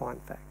more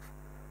refined facts.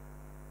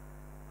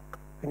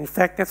 And in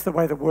fact, that's the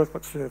way the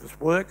Worklet service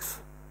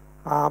works,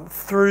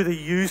 through the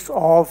use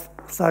of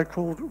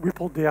so-called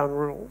ripple-down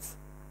rules.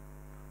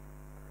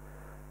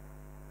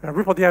 Now,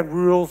 ripple-down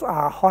rules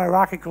are a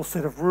hierarchical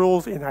set of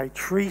rules in a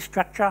tree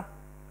structure.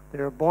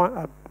 They're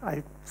a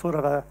sort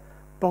of a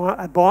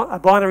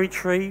binary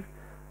tree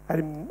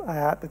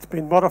that's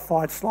been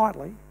modified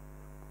slightly.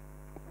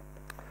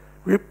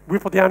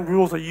 Ripple-down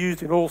rules are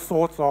used in all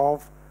sorts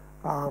of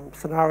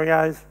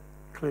scenarios,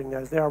 including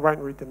those there. I won't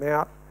read them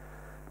out,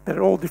 but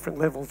at all different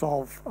levels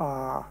of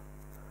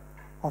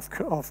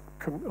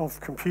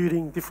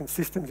computing, different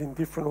systems in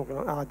different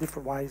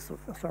ways,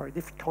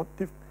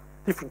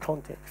 different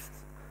contexts.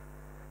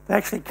 They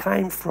actually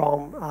came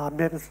from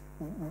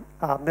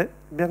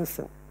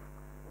medicine.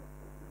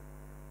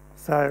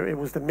 So it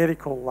was the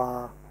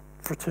medical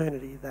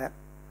fraternity that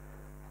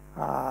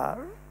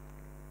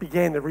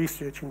began the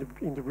research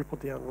into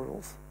ripple-down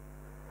rules.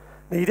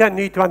 Now, you don't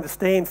need to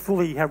understand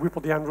fully how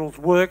ripple-down rules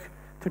work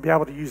to be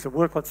able to use the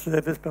Worklet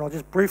service, but I'll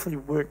just briefly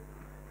work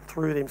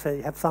through them so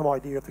you have some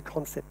idea of the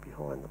concept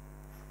behind them.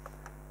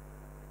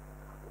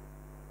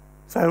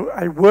 So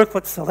a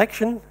Worklet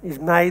selection is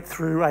made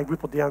through a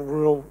ripple-down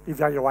rule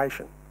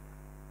evaluation.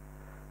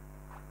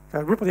 So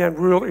a ripple-down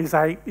rule is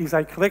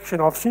a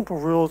collection of simple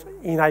rules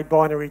in a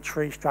binary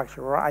tree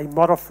structure or a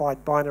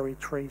modified binary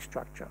tree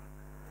structure.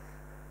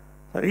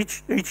 So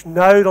each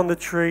node on the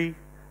tree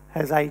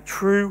has a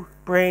true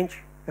branch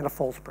and a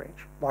false branch,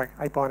 like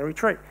a binary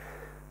tree.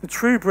 The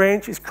true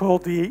branch is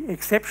called the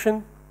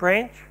exception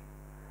branch.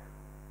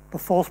 The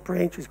false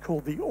branch is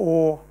called the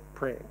or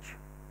branch.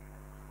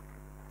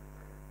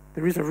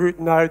 there is a root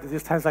node that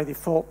just has a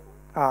default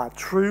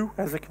true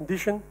as a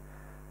condition,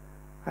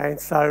 and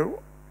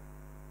so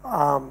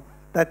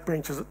that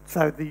branch is,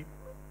 so the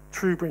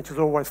true branch is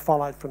always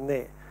followed from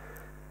there.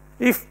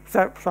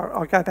 So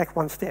I'll go back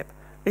one step.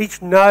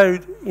 Each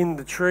node in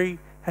the tree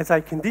has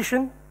a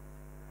condition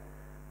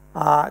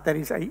that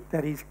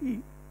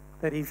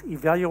is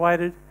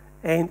evaluated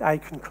and a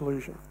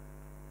conclusion.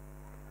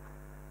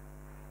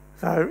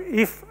 So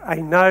if a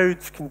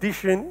node's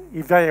condition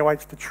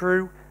evaluates to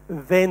true,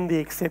 then the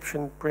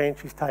exception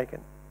branch is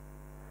taken.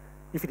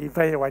 If it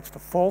evaluates to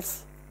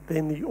false,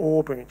 then the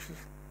OR branch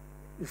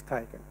is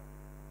taken.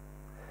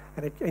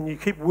 And you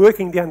keep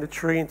working down the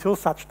tree until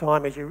such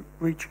time as you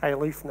reach a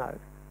leaf node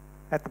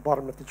at the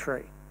bottom of the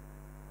tree.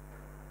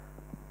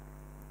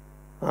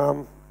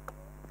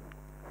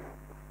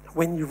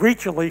 When you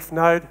reach a leaf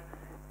node,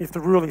 if the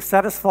rule is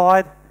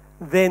satisfied,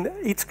 then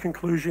its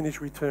conclusion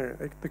is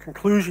returned. The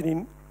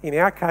conclusion in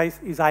our case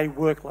is a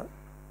worklet.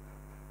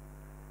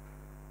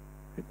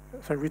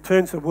 So it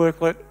returns the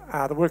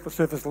worklet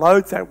service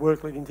loads that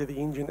worklet into the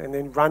engine and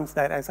then runs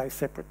that as a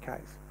separate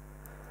case.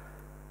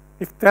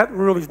 If that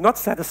rule is not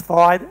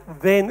satisfied,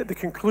 then the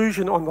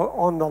conclusion of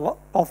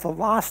the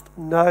last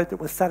node that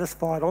was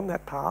satisfied on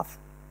that path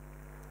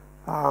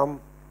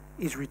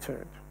is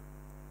returned.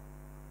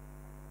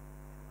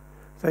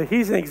 So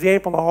here's an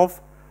example of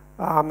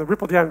the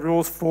ripple down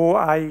rules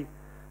for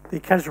the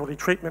casualty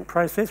treatment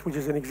process, which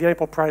is an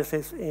example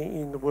process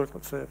in the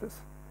worklet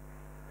service.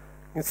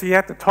 You can see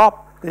at the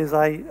top there's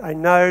a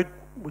node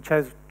which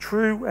has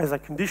true as a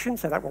condition,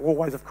 so that will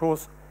always, of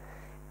course,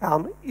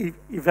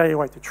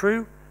 evaluate to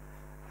true,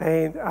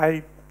 and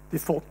a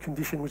default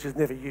condition which is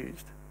never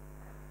used.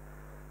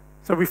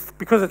 So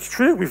because it's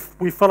true,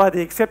 we follow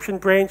the exception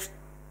branch.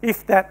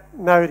 If that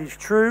node is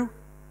true,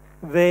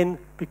 then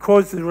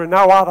because there are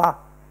no other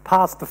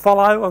paths to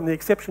follow on the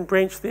exception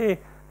branch there,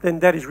 then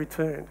that is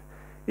returned.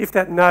 If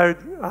that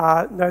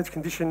node's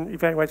condition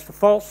evaluates to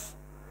false,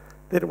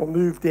 then it will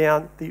move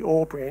down the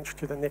OR branch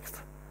to the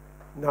next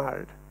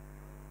node.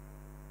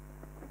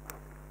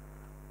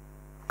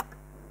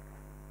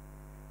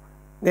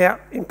 Now,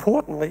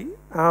 importantly,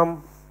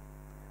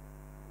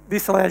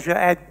 this allows you to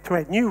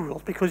add new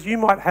rules, because you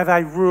might have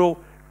a rule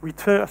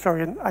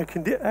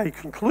a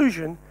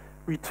conclusion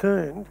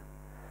returned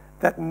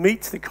that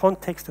meets the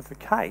context of the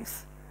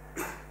case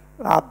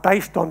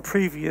based on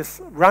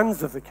previous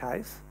runs of the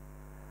case,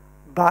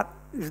 but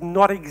is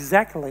not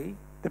exactly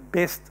the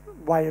best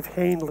way of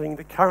handling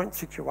the current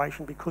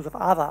situation because of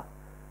other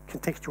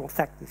contextual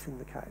factors in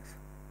the case.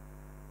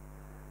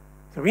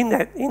 So in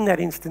that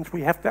instance,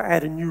 we have to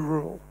add a new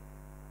rule.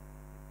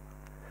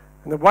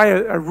 And the way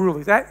a rule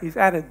is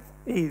added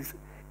is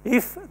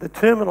if the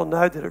terminal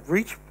node that it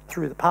reached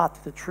through the path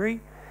to the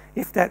tree,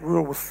 if that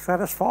rule was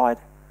satisfied,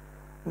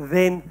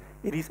 then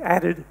it is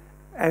added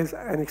as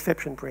an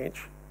exception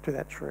branch to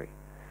that tree.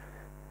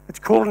 It's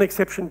called an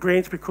exception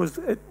branch because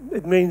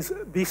it means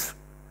this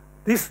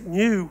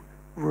new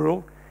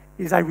rule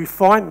is a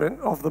refinement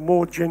of the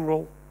more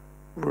general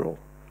rule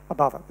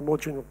above it, the more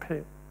general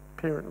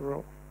parent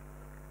rule.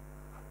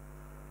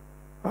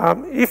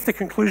 If the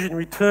conclusion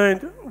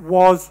returned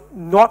was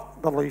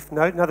not the leaf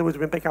node, in other words,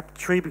 we went back up the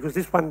tree because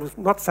this one was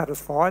not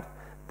satisfied,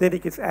 then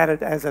it gets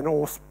added as an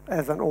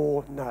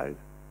OR node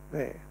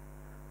there.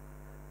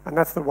 And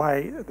that's the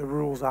way the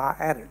rules are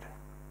added,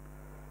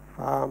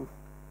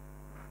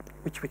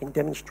 which we can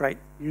demonstrate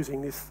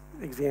using this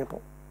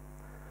example.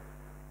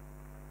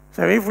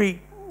 So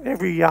every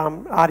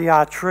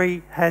RDR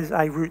tree has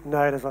a root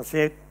node, as I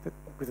said,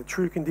 with a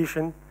true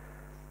condition.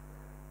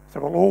 So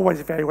we'll always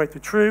evaluate the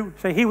true.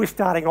 So here we're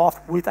starting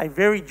off with a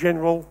very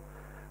general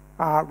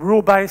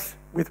rule base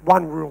with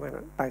one rule in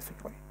it,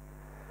 basically.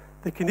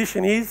 The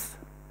condition is,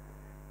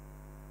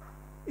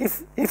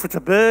 if it's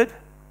a bird,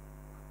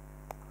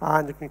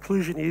 and the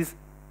conclusion is,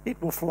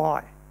 it will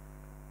fly.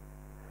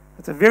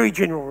 It's a very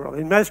general rule.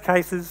 In most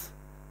cases,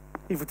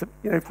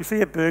 if we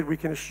see a bird, we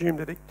can assume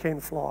that it can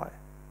fly.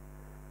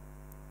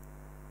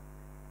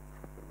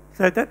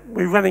 So that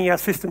we're running our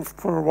system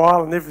for a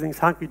while and everything's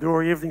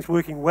hunky-dory, everything's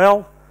working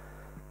well.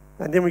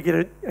 And then we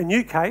get a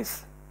new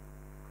case,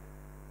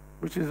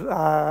 which is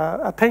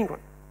a penguin.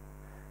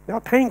 Now,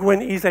 a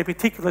penguin is a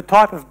particular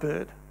type of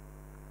bird.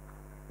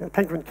 Now, a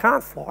penguin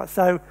can't fly.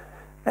 So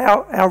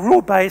our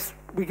rule base,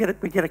 we get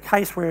a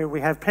case where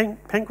we have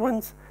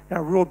penguins.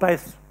 Our rule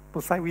base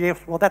will say,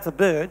 well, that's a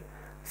bird,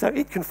 so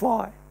it can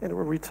fly, and it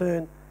will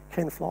return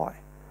can fly.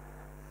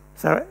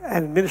 So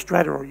an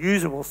administrator or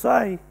user will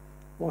say,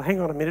 well, hang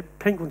on a minute,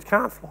 penguins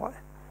can't fly.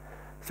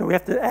 So we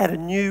have to add a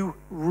new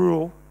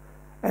rule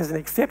as an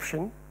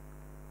exception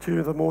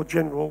to the more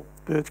general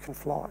birds can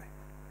fly.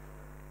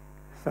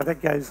 So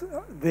that goes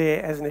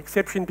there as an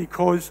exception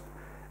because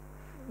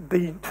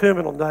the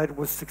terminal node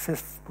was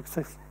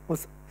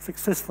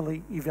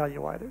successfully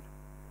evaluated.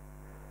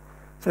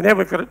 So now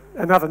we've got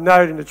another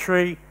node in the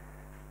tree.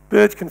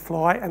 Birds can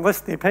fly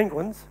unless they're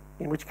penguins,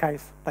 in which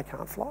case they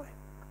can't fly.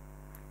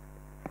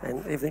 And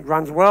everything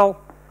runs well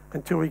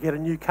until we get a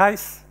new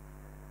case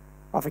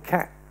of a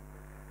cat.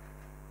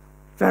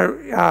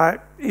 So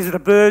is it a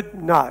bird?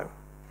 No.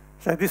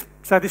 So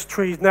this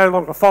tree is no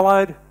longer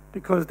followed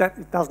because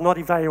it does not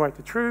evaluate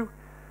to true.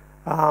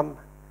 The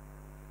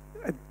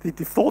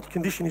default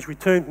condition is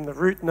returned from the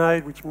root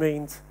node, which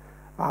means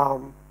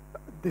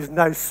there's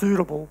no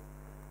suitable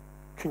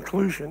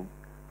conclusion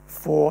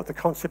for the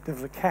concept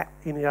of the cat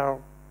in our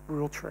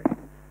rule tree.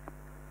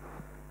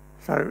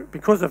 So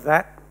because of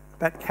that,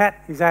 that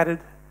cat is added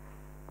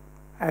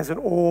as an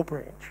OR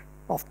branch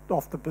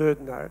off the bird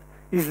node.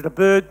 Is it a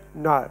bird?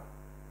 No.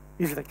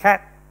 Is it a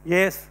cat?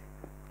 Yes.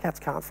 Cats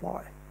can't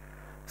fly.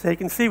 So you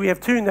can see we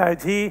have two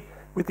nodes here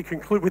with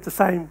the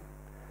same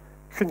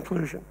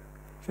conclusion.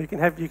 So you can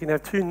have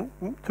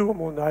two or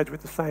more nodes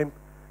with the same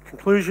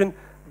conclusion,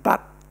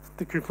 but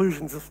the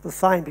conclusions are the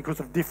same because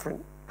of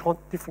different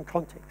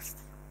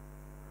contexts.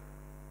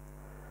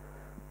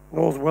 And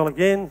all's well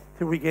again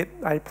till we get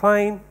a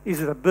plane.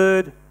 Is it a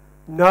bird?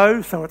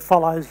 No, so it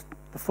follows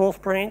the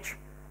fourth branch.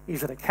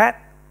 Is it a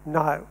cat?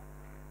 No,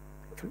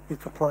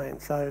 it's a plane.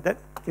 So that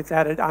gets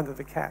added under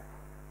the cat.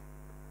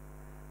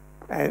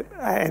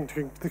 And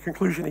the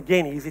conclusion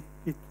again is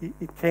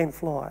it can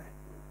fly.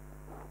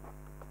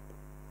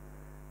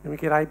 And we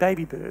get a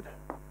baby bird.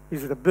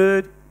 Is it a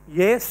bird?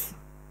 Yes.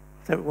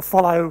 So it will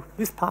follow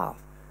this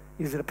path.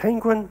 Is it a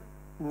penguin?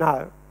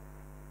 No.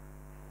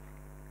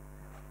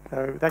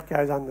 So that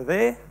goes under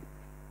there.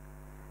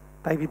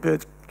 Baby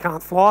birds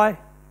can't fly.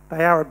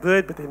 They are a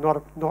bird, but they're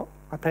not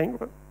a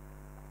penguin.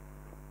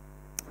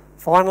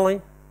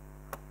 Finally,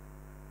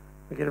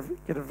 we get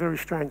a very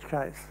strange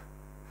case.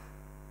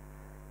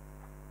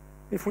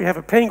 If we have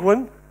a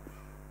penguin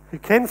who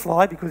can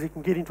fly because he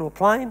can get into a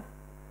plane,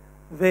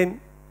 then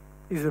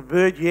is it a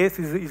bird? Yes.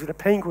 Is it a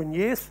penguin?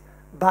 Yes.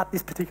 But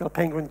this particular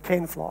penguin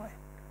can fly.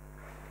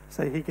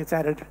 So he gets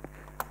added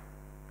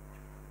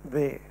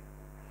there.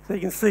 So you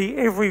can see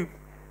every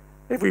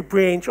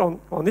branch on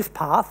this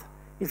path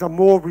is a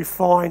more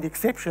refined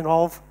exception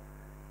of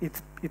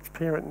its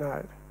parent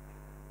node.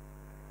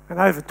 And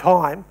over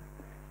time,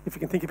 if you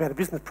can think about a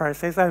business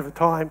process, over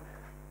time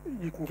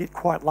you can get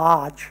quite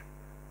large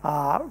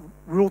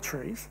rule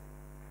trees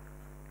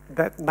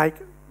that make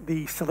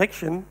the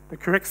selection, the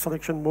correct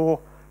selection, more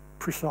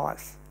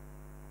precise.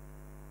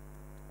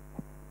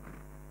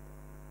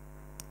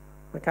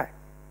 Okay.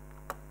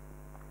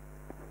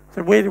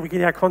 So where do we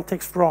get our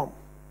context from?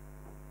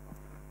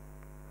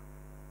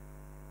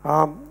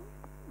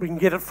 We can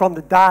get it from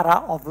the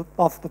data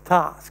of the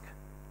task,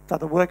 so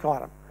the work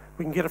item.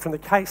 We can get it from the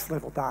case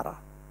level data.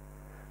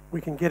 We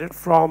can get it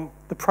from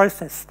the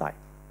process state.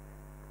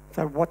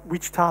 So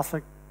which tasks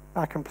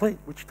are complete,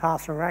 which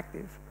tasks are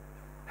active,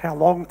 how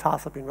long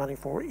tasks have been running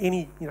for.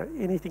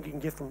 Anything you can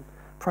get from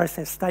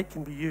process state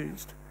can be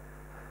used.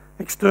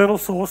 External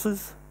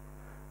sources,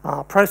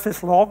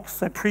 process logs,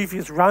 so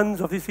previous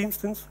runs of this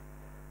instance,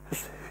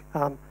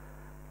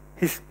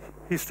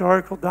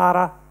 historical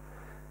data,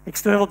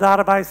 external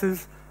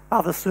databases,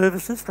 other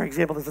services. For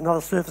example, there's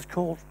another service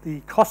called the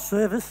cost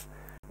service,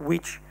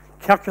 which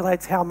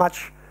calculates how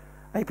much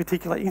a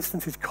particular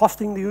instance is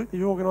costing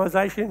the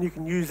organisation, and you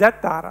can use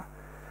that data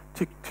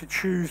to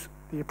choose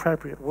the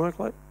appropriate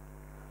workload,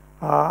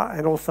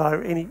 and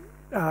also any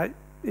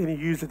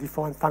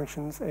user-defined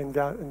functions and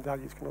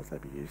values can also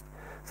be used.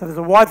 So there's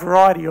a wide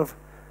variety of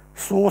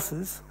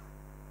sources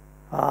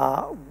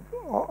of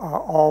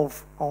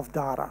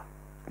data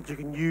that you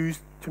can use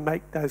to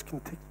make those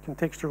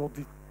contextual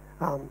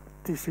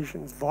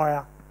decisions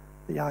via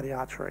the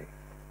RDR tree.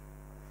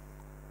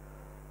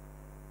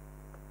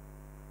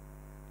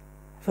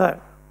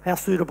 So, how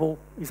suitable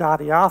is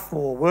RDR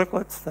for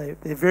worklets?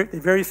 They're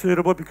very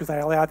suitable because they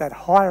allow that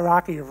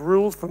hierarchy of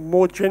rules from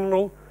more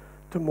general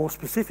to more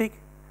specific.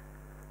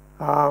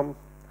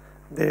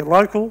 They're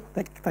local,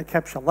 they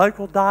capture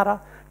local data.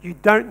 You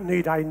don't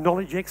need a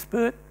knowledge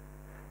expert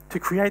to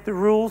create the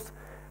rules.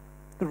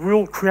 The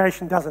rule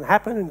creation doesn't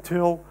happen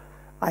until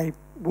a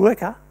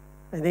worker,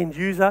 an end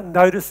user,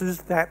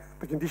 notices that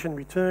the conclusion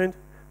returned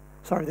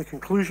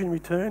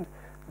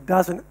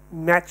doesn't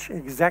match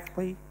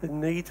exactly the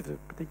needs of the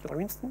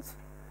particular instance.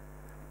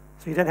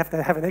 So you don't have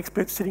to have an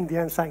expert sitting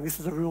down saying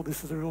this is a rule,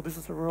 this is a rule, this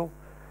is a rule.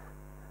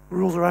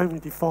 Rules are only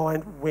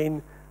defined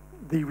when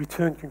the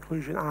return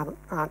conclusion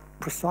aren't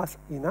precise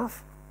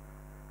enough.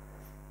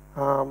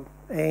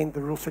 And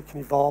the rule set can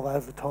evolve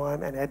over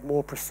time and add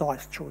more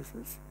precise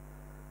choices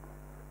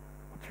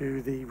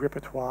to the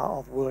repertoire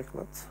of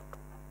worklets.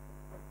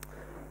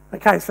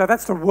 Okay, so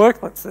that's the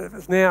worklet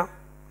service. Now,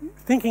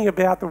 thinking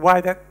about the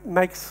way that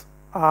makes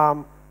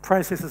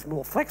processes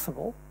more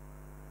flexible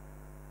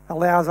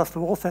allows us to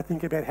also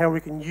think about how we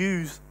can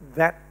use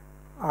that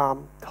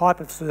type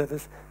of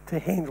service to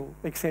handle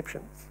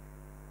exceptions.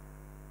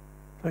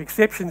 So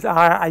exceptions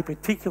are a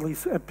particular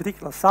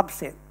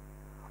subset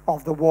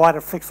of the wider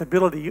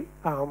flexibility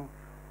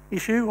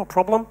issue or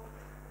problem.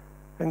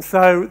 And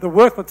so the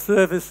worklet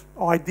service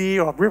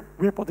idea of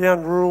ripple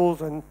down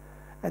rules and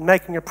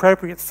making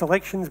appropriate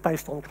selections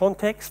based on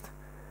context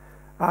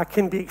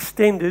can be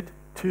extended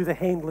to the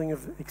handling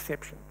of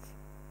exceptions.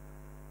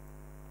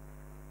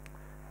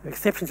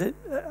 Exceptions,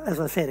 as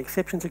I said,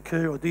 exceptions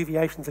occur or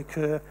deviations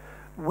occur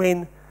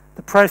when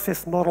the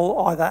process model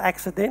either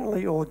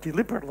accidentally or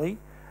deliberately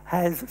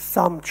has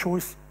some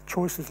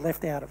choices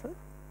left out of it.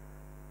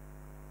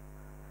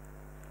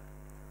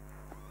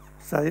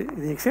 So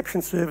the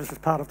exception service is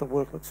part of the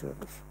worklet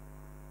service.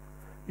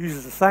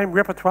 Uses the same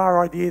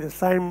repertoire idea, the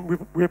same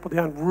ripple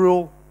down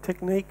rule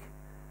technique,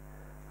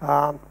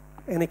 and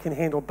it can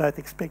handle both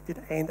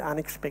expected and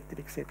unexpected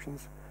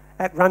exceptions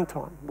at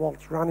runtime while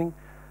it's running,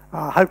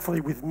 hopefully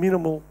with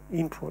minimal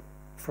input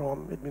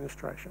from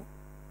administration.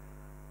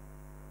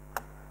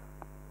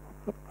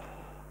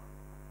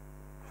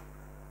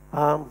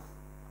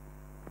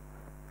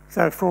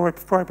 So for a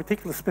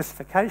particular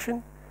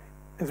specification,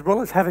 as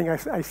well as having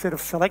a set of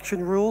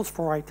selection rules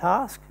for a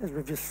task, as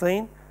we've just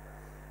seen,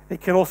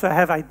 it can also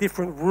have a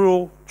different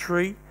rule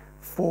tree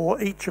for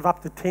each of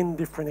up to 10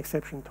 different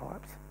exception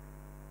types.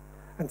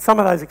 And some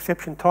of those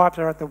exception types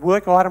are at the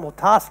work item or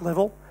task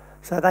level,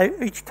 so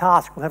each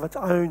task will have its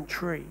own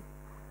tree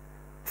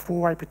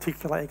for a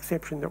particular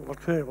exception that will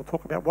occur. We'll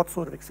talk about what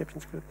sort of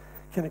exceptions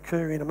can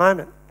occur in a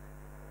moment.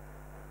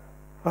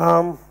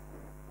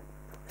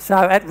 So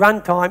at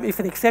runtime, if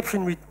an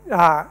exception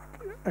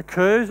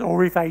occurs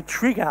or if a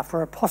trigger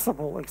for a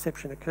possible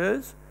exception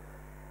occurs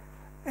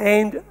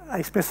and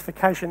a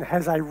specification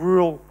has a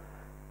rule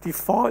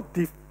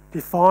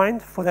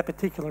defined for that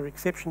particular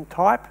exception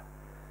type,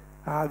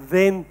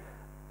 then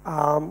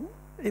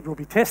it will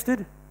be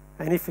tested,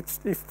 and if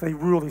the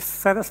rule is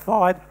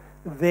satisfied,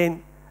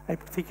 then a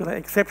particular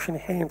exception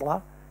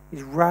handler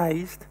is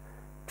raised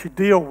to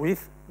deal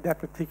with that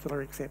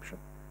particular exception.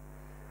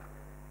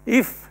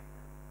 If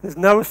there's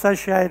no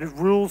associated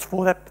rules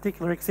for that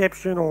particular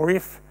exception, or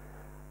if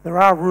there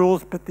are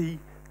rules but the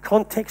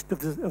context of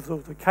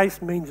the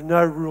case means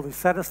no rule is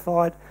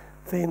satisfied,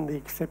 then the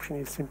exception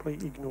is simply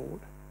ignored.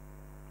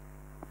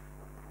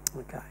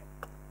 Okay.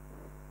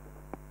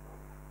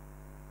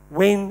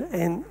 When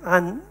an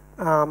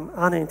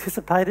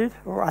unanticipated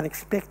or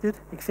unexpected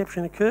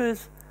exception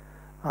occurs,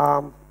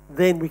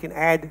 then we can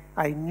add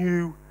a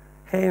new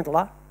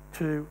handler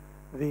to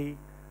the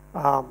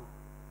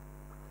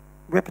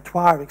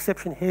repertoire of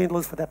exception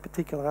handlers for that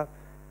particular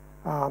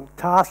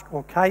task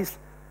or case,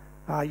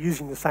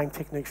 using the same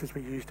techniques as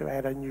we use to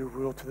add a new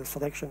rule to the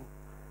selection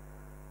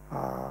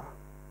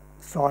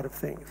side of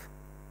things.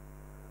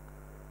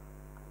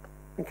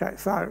 Okay,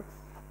 so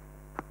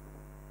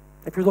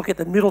if we look at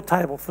the middle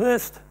table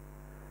first,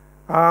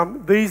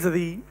 these are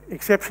the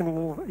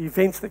exceptional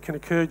events that can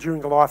occur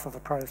during the life of a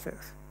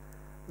process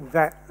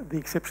that the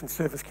exception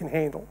service can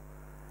handle.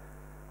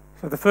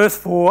 So the first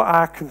four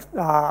are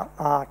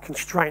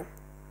constraint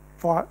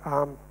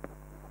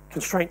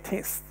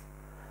tests.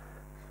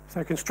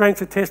 So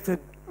constraints are tested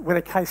when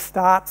a case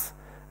starts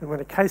and when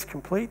a case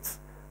completes,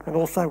 and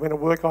also when a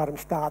work item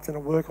starts and a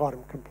work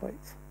item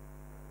completes.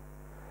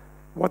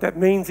 What that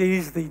means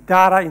is the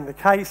data in the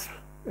case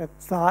at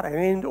start and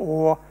end,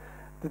 or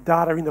the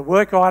data in the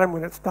work item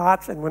when it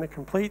starts and when it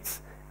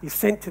completes, is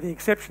sent to the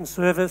exception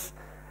service,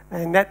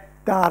 and that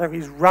data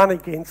is run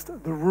against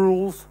the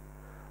rules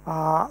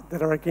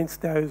that are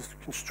against those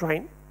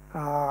constraint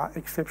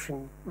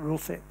exception rule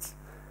sets.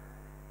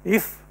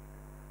 If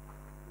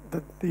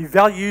the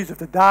values of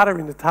the data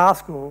in the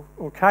task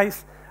or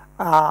case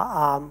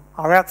are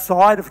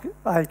outside of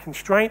a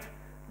constraint,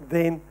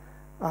 then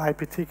a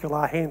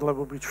particular handler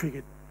will be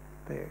triggered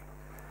there.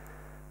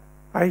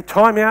 A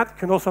timeout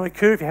can also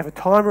occur if you have a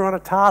timer on a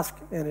task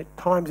and it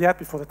times out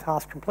before the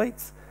task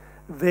completes.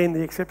 Then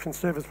the exception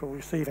service will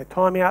receive a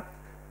timeout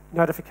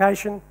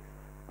notification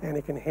and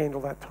it can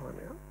handle that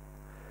timeout.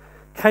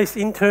 Case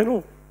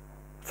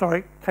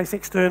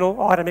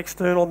external, item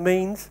external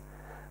means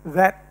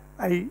that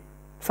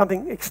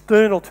something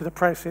external to the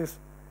process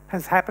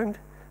has happened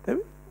that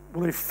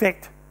will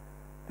affect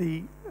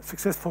the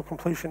successful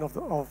completion of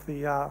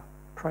the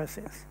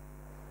process.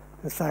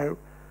 And so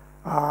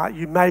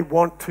you may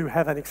want to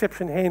have an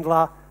exception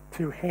handler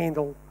to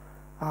handle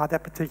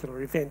that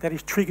particular event. That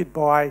is triggered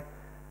by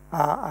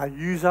a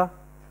user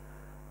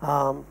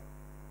that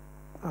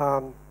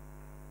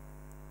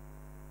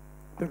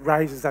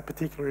raises that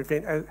particular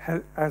event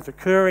as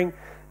occurring,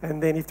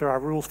 and then if there are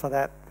rules for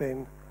that,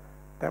 then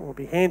that will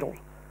be handled.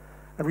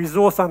 A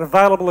resource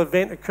unavailable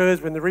event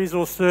occurs when the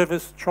resource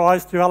service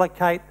tries to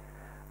allocate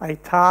a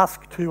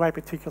task to a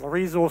particular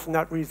resource and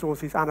that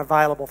resource is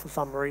unavailable for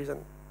some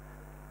reason.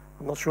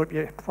 I'm not sure,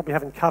 you probably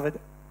haven't covered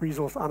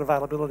resource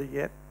unavailability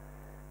yet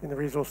in the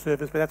resource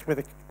service, but that's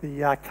where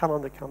the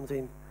calendar comes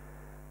in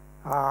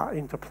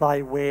into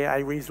play, where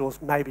a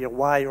resource may be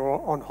away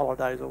or on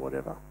holidays or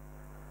whatever,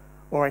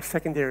 or a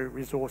secondary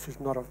resource is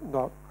not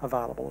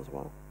available as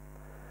well.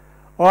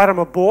 Item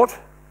abort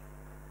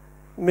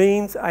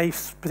means a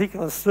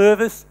particular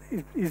service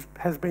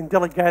has been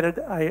delegated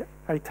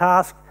a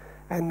task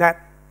and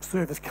that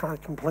service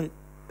can't complete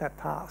that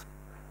task.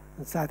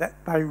 And so that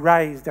they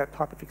raise that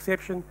type of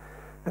exception.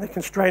 And a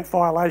constraint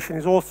violation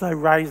is also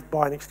raised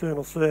by an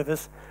external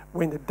service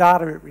when the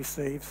data it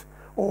receives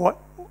or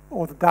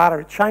the data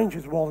it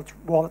changes while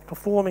it's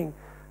performing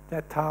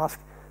that task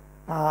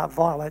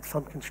violate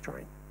some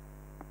constraint.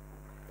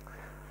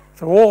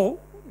 So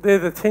they're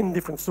the 10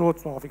 different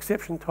sorts of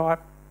exception type.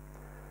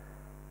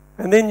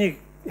 And then you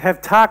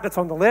have targets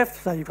on the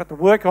left, so you've got the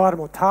work item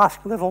or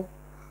task level,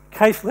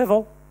 case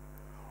level,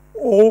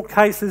 all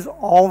cases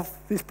of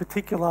this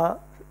particular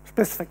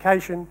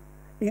specification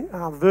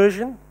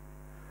version,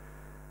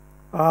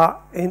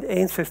 and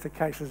ancestor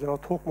cases, and I'll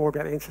talk more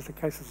about ancestor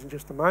cases in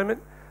just a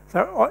moment.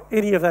 So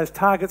any of those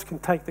targets can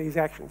take these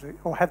actions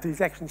or have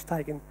these actions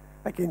taken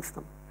against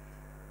them.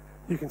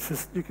 You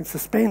can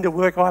suspend a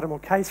work item or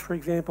case, for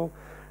example.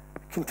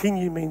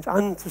 Continue means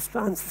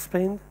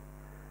unsuspend.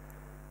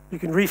 You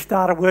can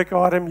restart a work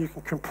item, you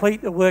can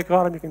complete a work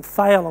item, you can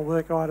fail a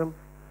work item,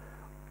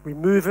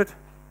 remove it.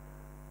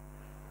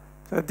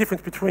 So the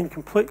difference between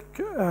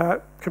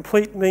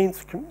complete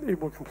means it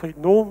will complete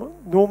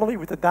normally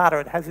with the data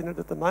it has in it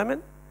at the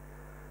moment.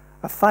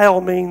 A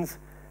fail means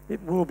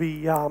it will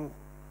be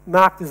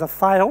marked as a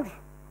failed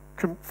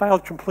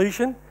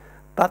completion,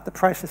 but the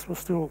process will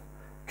still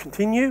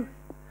continue.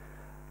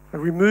 A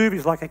remove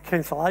is like a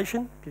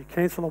cancellation. If you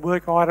cancel a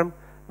work item,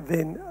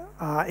 then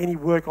any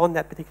work on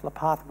that particular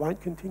path won't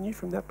continue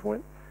from that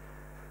point.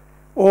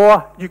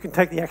 Or you can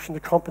take the action to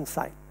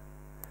compensate.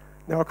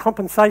 Now, a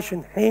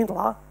compensation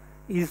handler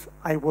is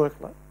a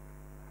worklet.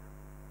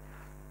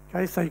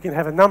 Okay, so you can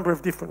have a number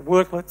of different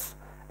worklets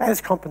as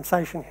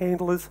compensation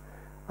handlers,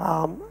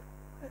 and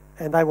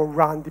they will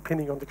run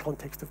depending on the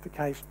context of the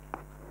case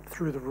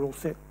through the rule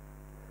set,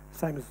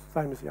 same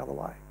as the other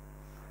way.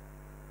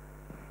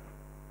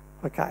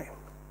 Okay.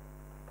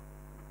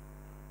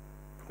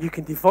 You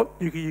can define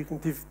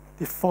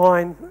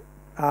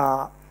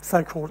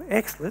so-called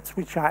exlets,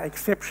 which are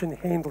exception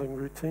handling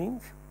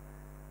routines,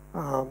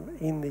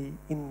 in the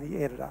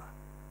editor,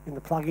 in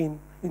the plugin,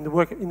 in the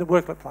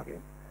worklet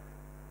plugin.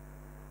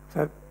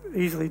 So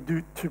easily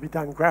to be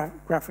done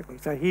graphically.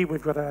 So here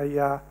we've got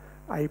a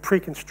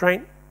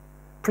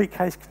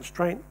pre-case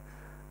constraint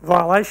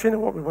violation,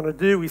 and what we want to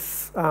do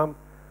is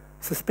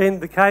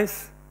suspend the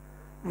case,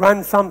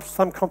 run some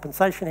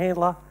compensation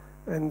handler,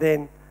 and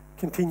then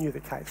continue the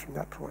case from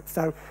that point.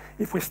 So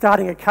if we're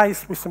starting a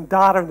case with some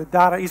data and the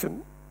data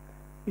isn't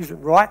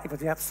right, if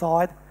it's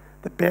outside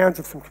the bounds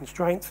of some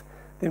constraints,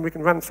 then we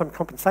can run some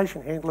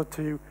compensation handler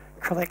to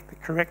collect the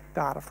correct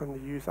data from the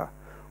user,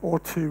 or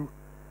to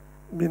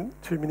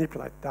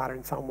manipulate data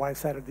in some way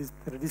so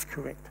that it is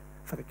correct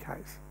for the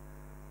case.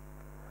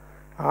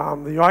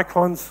 The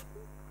icons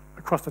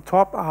across the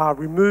top are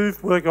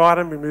remove work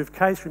item, remove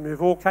case, remove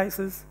all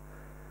cases,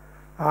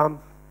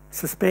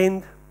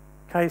 suspend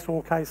case,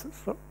 all cases,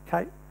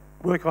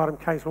 work item,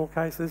 case, all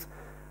cases,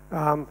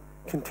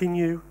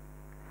 continue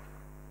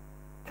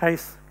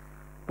case,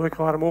 work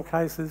item, all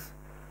cases,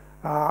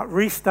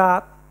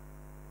 restart,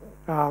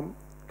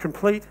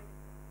 complete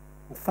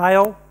and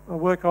fail a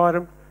work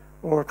item,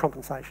 or a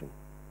compensation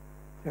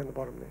down the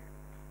bottom there.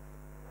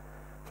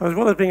 So as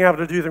well as being able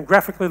to do them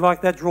graphically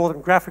like that, draw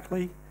them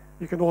graphically,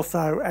 you can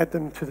also add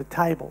them to the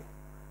table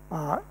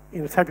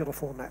in a tabular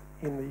format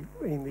in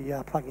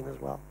the plugin as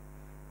well.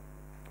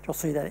 You'll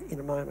see that in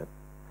a moment.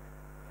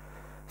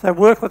 So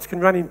worklets can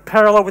run in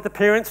parallel with the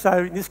parent. So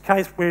in this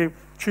case, we're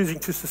choosing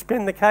to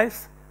suspend the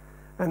case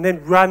and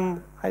then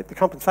run the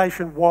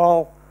compensation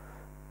while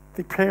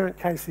the parent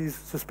case is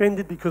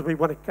suspended, because we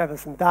want to gather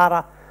some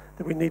data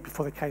that we need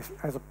before the case,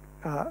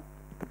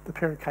 the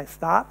parent case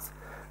starts.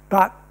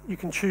 But you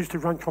can choose to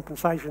run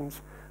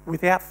compensations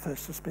without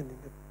first suspending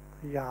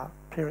the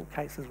parent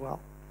case as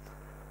well.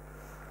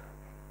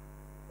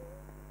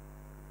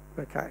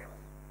 Okay.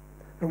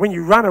 And when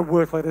you run a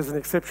worklet as an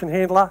exception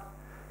handler,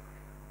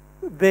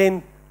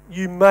 then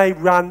you may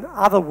run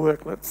other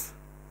worklets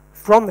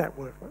from that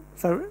worklet.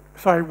 So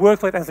a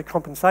worklet as a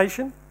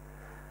compensation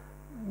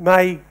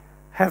may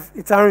have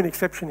its own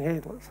exception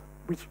handlers,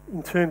 which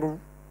in turn will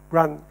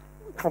run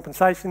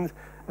compensations,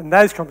 and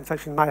those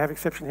compensations may have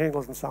exception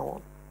handlers and so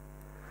on.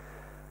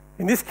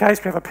 In this case,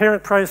 we have a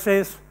parent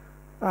process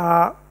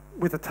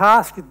with a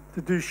task,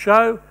 the do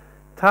show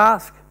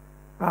task,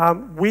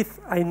 with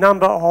a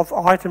number of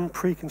item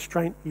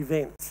pre-constraint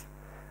events.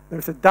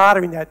 There's a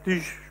data in that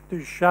do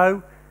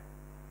show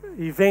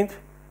event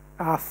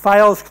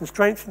fails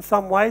constraints in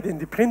some way, then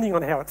depending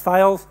on how it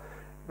fails,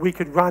 we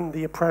could run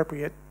the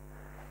appropriate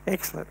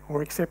exlet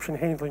or exception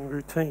handling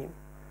routine.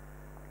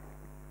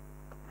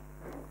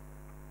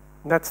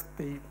 And that's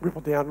the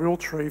ripple down rule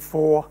tree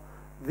for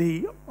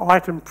the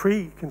item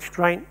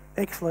pre-constraint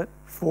exlet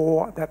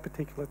for that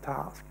particular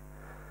task.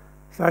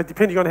 So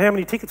depending on how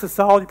many tickets are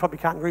sold, you probably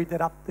can't read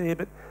that up there,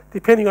 but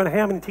depending on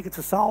how many tickets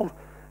are sold,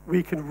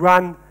 we can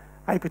run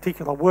a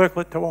particular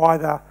worklet to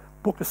either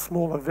book a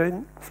smaller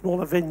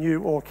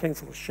venue or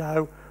cancel a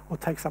show or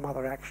take some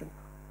other action.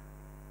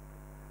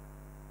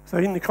 So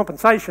in the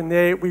compensation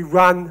there, we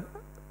run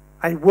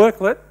a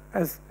worklet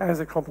as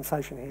a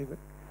compensation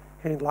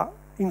handler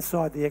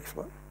inside the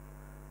exlet.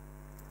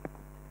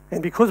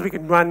 And because we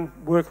can run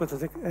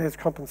worklets as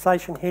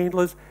compensation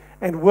handlers,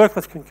 and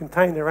worklets can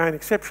contain their own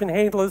exception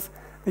handlers,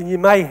 then you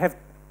may have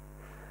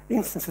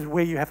instances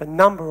where you have a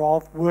number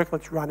of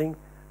worklets running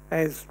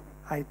as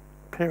a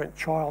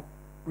parent-child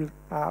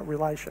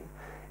relation.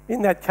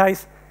 In that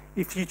case,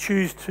 if you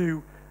choose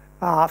to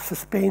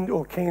suspend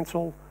or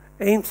cancel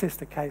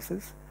ancestor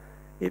cases,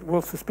 it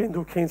will suspend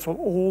or cancel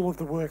all of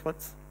the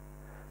worklets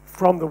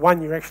from the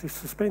one you're actually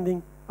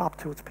suspending up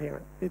to its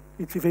parent,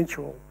 its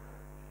eventual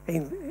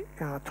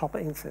top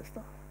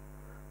ancestor.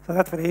 So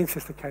that's what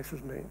ancestor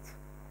cases means.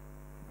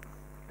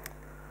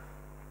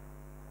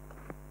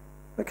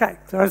 Okay,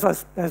 so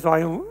as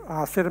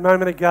I said a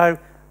moment ago,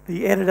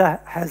 the editor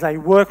has a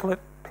worklet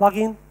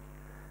plugin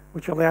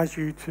which allows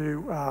you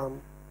to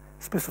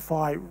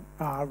specify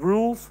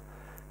rules,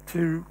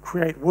 to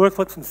create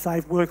worklets and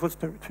save worklets,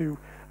 to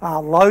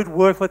load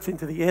worklets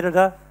into the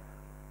editor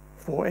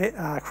for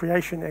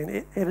creation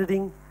and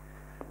editing,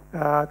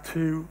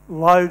 to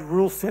load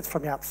rule sets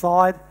from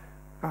outside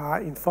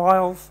in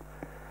files.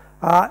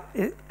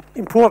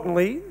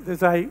 Importantly,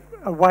 there's a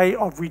way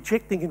of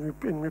rejecting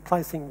and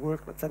replacing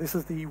worklets. So this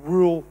is the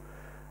rule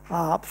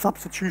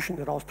substitution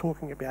that I was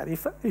talking about.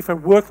 If a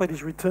worklet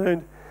is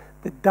returned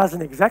that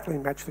doesn't exactly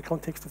match the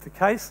context of the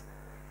case,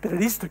 but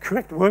it is the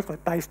correct worklet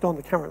based on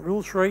the current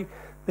rule tree,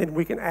 then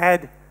we can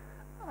add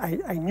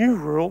a new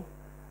rule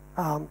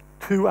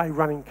to a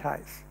running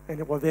case, and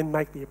it will then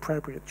make the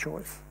appropriate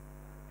choice.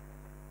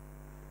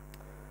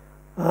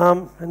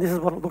 And this is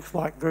what it looks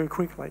like very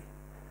quickly.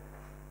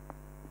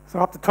 So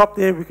up the top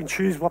there, we can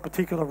choose what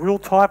particular rule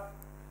type,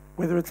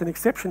 whether it's an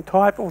exception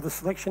type or the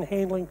selection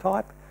handling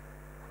type.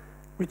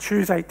 We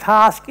choose a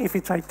task if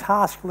it's a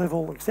task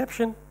level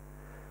exception,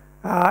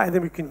 and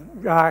then we can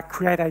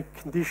create a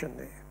condition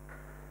there.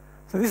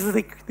 So this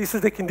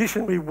is the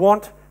condition we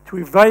want to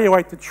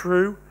evaluate the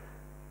true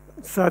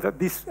so that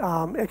this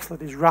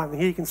xlet is run.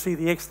 Here you can see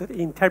the xlet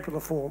in tabular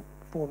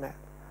format.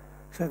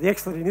 So the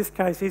xlet in this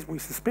case is we're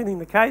suspending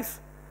the case,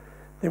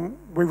 then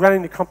we're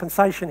running the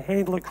compensation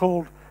handler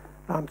called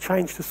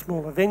change to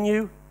smaller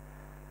venue,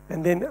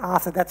 and then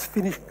after that's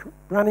finished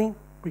running,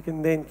 we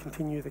can then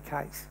continue the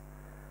case.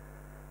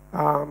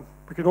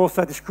 We can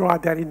also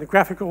describe that in the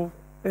graphical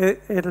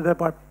editor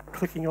by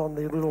clicking on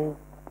the little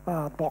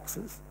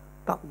boxes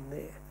button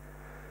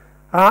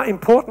there.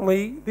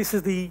 Importantly, this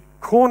is the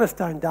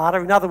cornerstone data.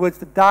 In other words,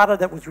 the data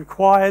that was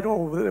required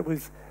or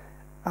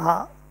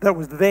that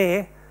was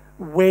there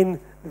when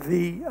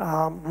the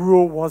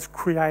rule was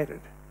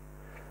created.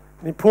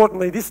 And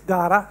importantly, this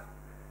data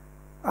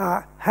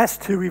has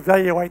to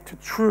evaluate to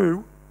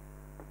true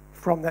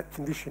from that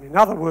condition. In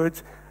other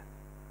words,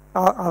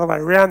 other way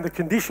around, the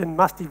condition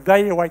must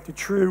evaluate to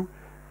true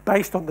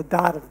based on the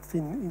data that's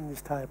in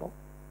this table.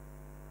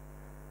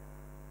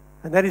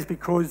 And that is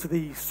because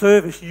the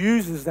service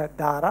uses that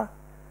data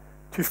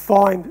to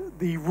find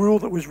the rule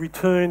that was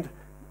returned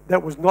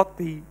that was not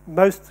the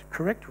most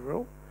correct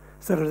rule,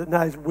 so that it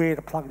knows where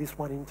to plug this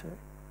one into.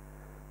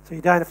 So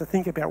you don't have to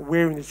think about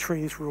where in the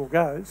tree this rule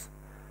goes.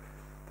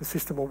 The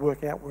system will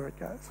work out where it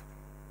goes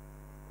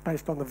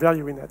based on the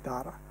value in that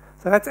data.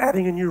 So that's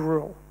adding a new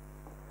rule.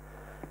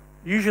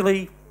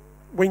 Usually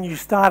when you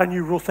start a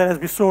new rule set, as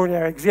we saw in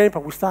our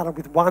example, we started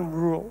with one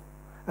rule,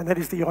 and that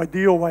is the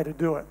ideal way to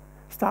do it.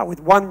 Start with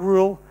one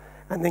rule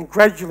and then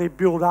gradually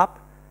build up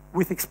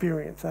with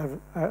experience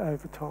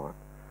over time.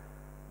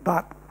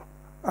 But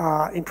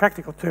in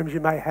practical terms, you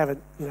may have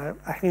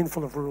a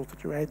handful of rules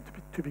that you add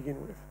to begin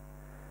with.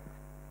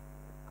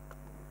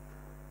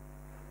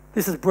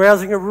 This is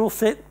browsing a rule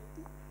set.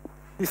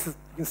 This is,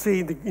 you can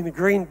see in the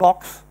green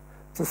box,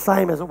 it's the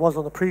same as it was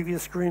on the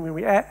previous screen when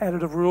we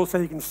added a rule. So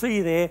you can see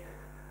there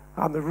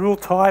the rule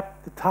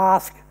type, the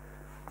task,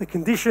 the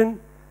condition,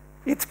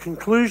 its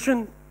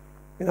conclusion,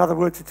 in other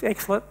words, its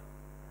xlet,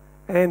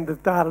 and the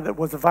data that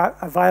was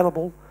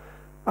available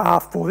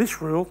for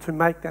this rule to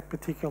make that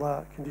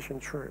particular condition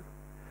true.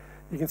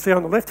 You can see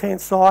on the left-hand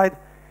side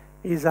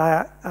is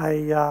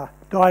a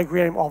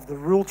diagram of the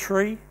rule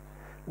tree.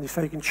 And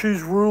so you can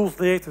choose rules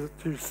there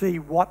to see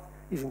what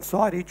is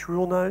inside each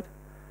rule node.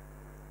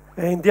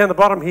 And down the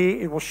bottom here,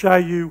 it will show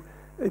you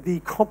the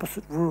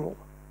composite rule.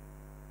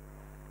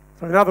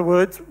 So in other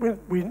words,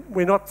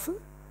 we're not,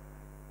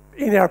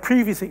 in our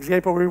previous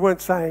example, we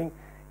weren't saying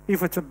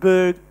if it's a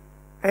bird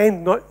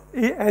and not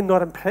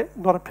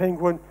a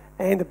penguin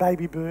and a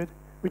baby bird,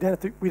 we don't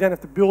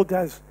have to build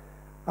those.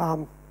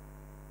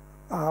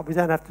 We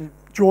don't have to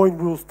join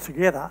rules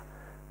together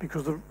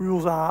because the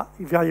rules are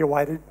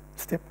evaluated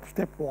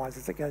stepwise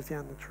as it goes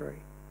down the tree.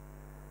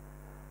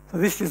 So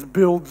this just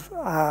builds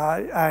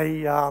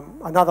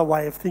another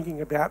way of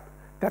thinking about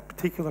that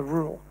particular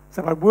rule.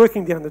 So by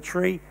working down the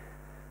tree,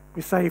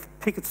 we say if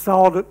tickets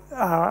sold at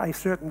a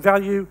certain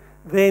value,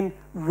 then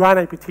run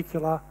a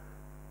particular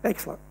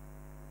xlet.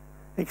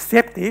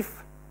 Except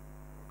if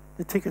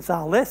the tickets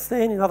are less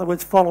than, in other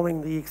words,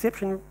 following the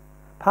exception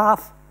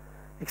path,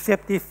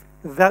 except if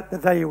the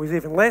value is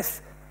even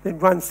less, then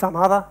run some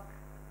other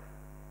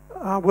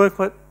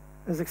worklet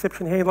as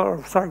exception handler,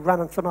 or sorry,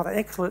 run on some other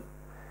xlet,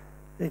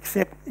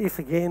 except if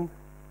again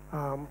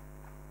some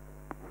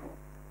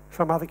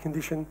other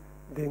condition,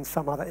 then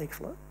some other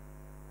xlet.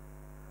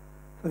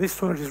 So this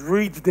sort of just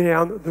reads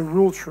down the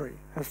rule tree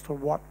as to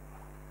what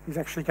is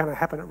actually going to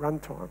happen at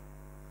runtime.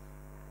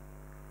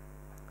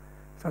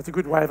 So it's a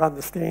good way of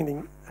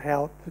understanding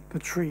how the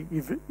tree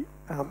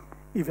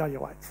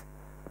evaluates.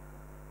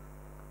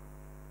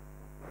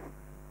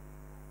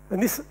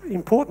 And this is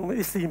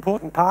the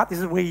important part. This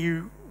is where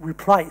you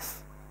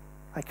replace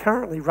a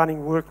currently running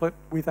worklet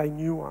with a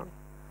new one.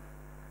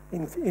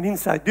 And in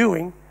so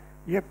doing,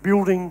 you're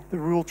building the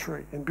rule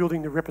tree and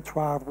building the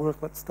repertoire of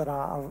worklets that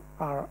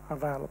are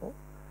available.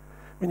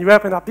 When you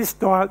open up this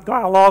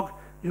dialog,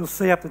 you'll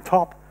see at the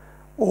top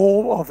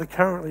all of the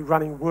currently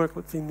running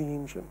worklets in the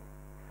engine.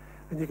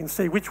 And you can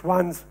see which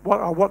ones,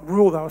 what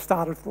rule they were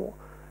started for,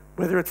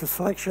 whether it's a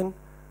selection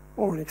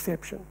or an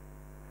exception.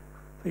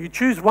 So you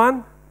choose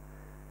one,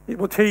 it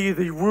will tell you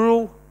the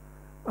rule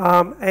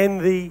and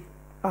the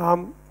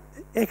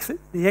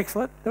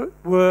exlet that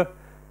were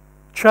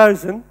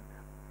chosen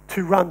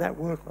to run that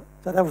worklet.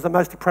 So that was the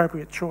most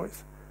appropriate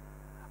choice.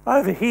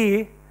 Over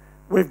here,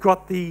 we've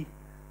got the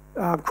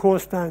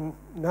cornerstone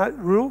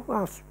rule,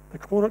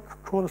 the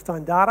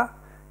cornerstone data.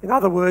 In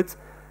other words,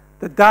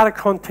 the data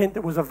content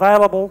that was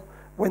available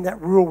when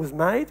that rule was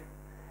made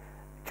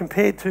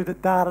compared to the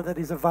data that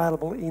is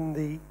available in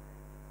the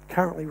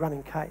currently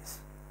running case.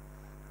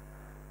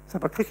 So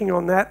by clicking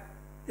on that,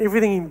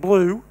 everything in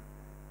blue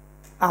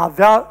are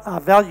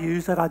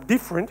values that are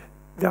different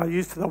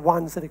values to the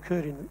ones that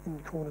occurred in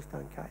the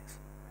cornerstone case.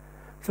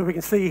 So we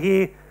can see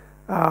here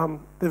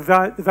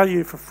the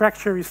value for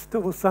fracture is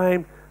still the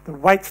same, the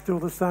weight's still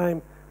the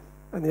same,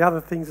 and the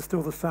other things are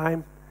still the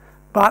same,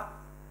 but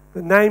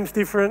the name's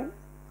different,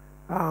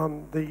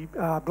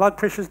 the blood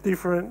pressure's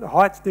different, the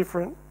height's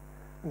different,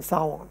 and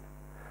so on.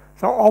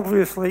 So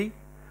obviously,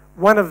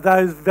 one of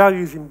those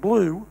values in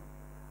blue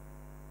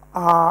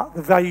are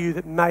the value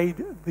that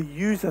made the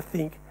user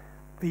think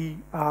the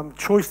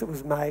choice that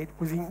was made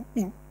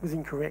was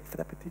incorrect for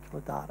that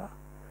particular data.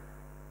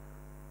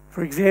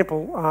 For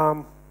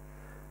example,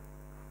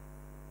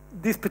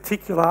 this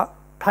particular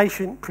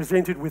patient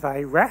presented with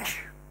a rash,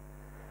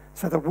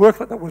 so the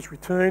worklet that was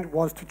returned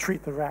was to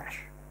treat the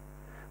rash.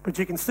 But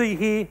you can see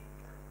here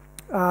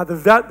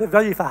the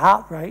value for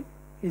heart rate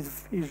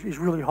is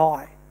really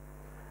high.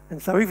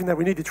 And so even though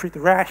we need to treat the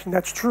rash, and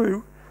that's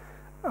true,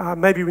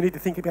 maybe we need to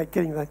think about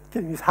getting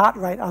this heart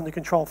rate under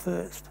control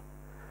first.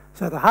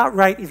 So the heart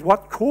rate is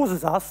what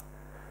causes us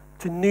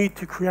to need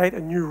to create a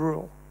new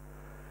rule.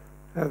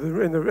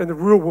 And the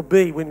rule will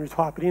be, when we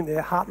type it in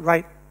there, heart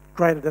rate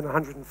greater than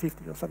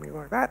 150 or something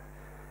like that,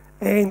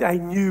 and a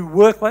new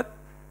worklet,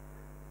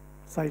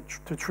 say,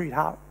 to treat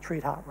heart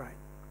rate.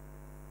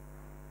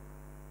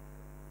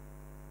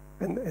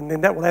 And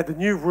then that will add the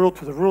new rule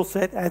to the rule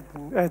set, add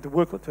the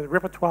worklet to the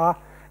repertoire,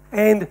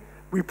 and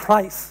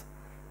replace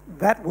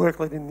that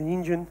worklet in the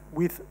engine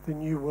with the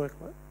new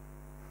worklet,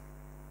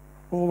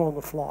 all on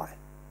the fly.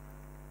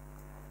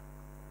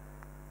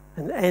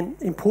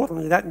 And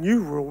importantly, that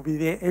new rule will be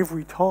there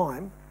every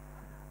time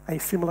a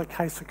similar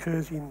case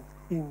occurs in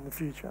the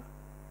future.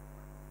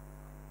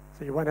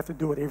 So you won't have to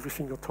do it every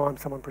single time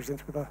someone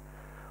presents with a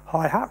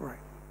high heart rate,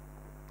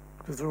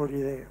 because it's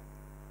already there.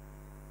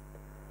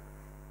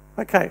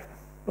 Okay,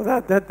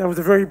 well that was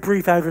a very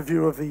brief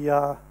overview of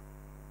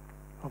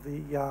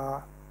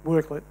the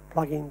worklet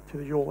plugin to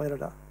the YAWL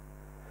editor.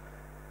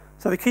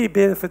 So the key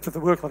benefits of the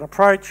worklet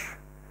approach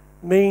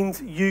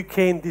means you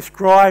can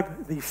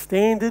describe the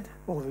standard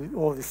or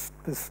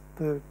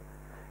the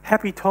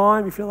happy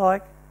time, if you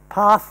like,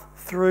 path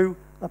through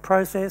a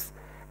process,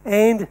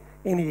 and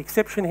any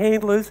exception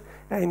handlers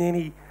and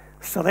any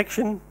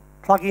selection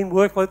plugin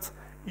worklets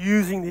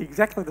using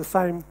exactly the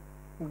same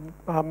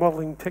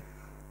modelling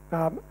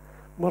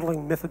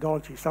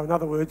methodology. So in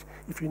other words,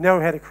 if you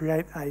know how to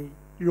create a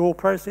YAWL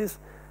process,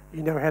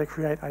 you know how to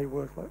create a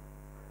worklet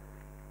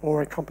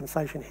or a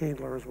compensation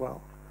handler as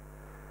well.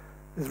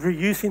 There's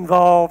reuse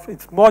involved.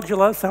 It's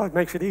modular, so it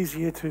makes it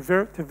easier to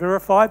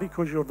verify,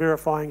 because you're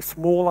verifying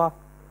smaller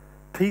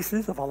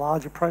pieces of a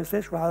larger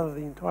process rather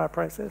than the entire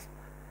process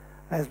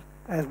as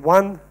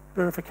one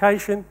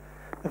verification.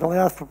 It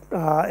allows for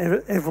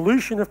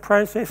evolution of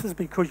processes,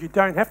 because you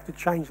don't have to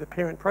change the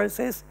parent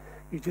process.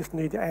 You just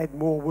need to add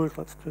more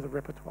worklets to the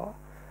repertoire,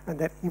 and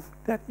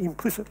that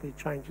implicitly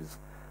changes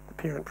the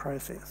parent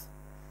process.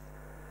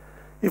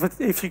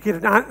 If you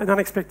get an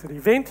unexpected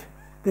event,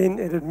 then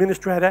an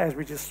administrator, as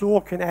we just saw,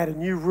 can add a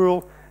new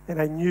rule and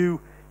a new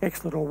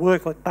exlet or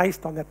worklet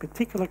based on that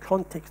particular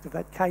context of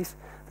that case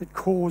that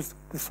caused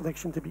the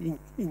selection to be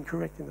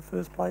incorrect in the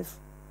first place.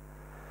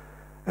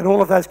 And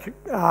all of those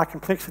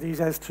complexities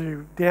as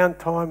to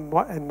downtime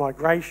and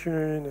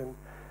migration and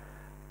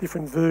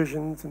different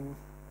versions and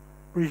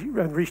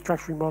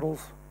restructuring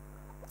models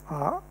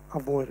are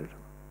avoided.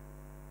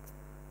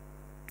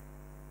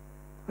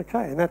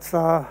 Okay, and that's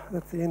the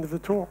end of the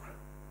talk.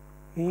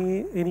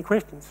 Any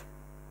questions?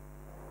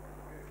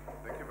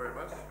 Thank you very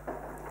much.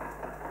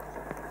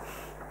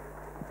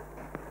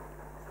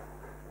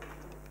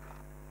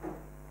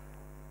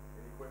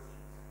 Any questions?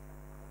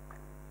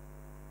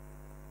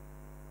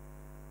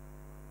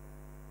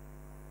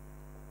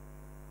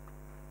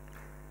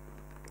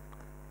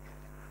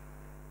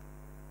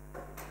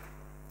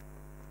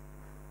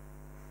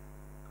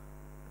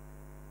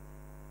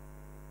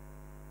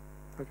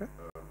 Okay.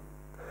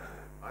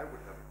 I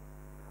would have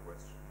a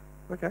question.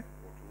 Okay. Or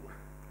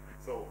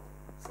two.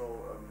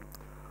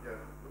 Yeah,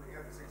 looking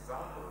at this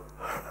example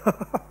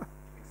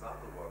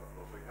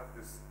workflow, so you have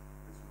this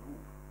loop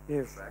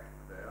Yes. back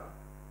there.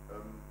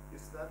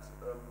 Is that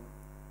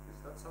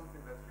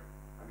something that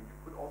you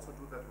could also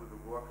do that with a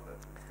worklet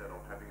instead of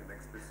having an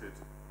explicit.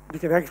 You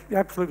can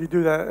absolutely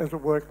do that as a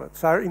worklet.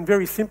 So in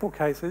very simple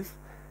cases,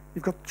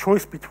 you've got the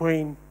choice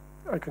between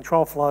a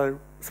control flow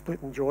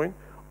split and join,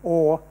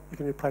 or you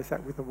can replace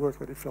that with a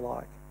worklet if you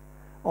like.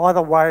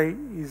 Either way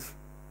is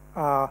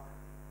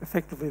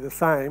effectively the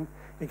same,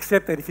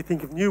 except that if you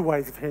think of new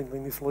ways of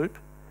handling this loop,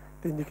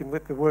 then you can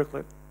let the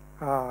worklet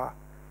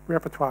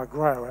repertoire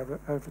grow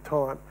over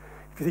time.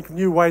 If you think of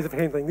new ways of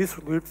handling this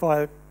loop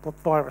via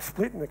a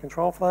split in the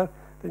control flow,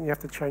 then you have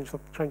to change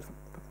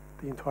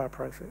the entire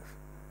process.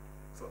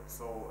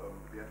 So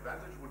the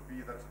advantage would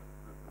be that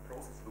the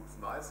process looks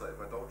nicer if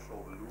I don't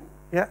show the loop.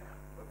 Yeah.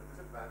 But the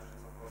disadvantage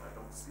is, of course, I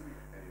don't see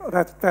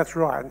anything. That's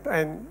right,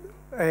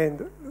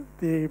 and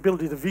the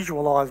ability to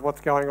visualize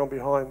what's going on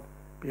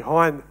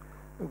behind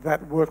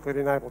that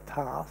worklet-enabled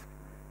task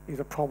is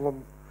a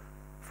problem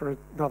for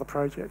another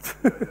project.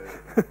 Yeah.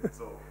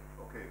 So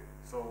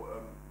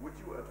would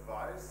you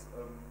advise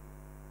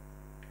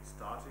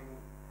starting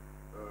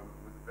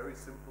with a very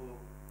simple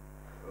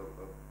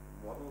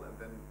model and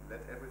then let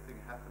everything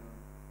happen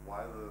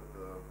while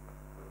the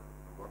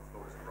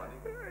workflow is running?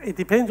 It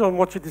depends on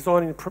what you're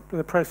designing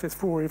the process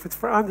for. If it's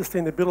for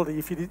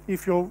understandability,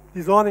 if you're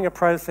designing a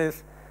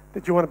process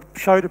that you want to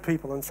show to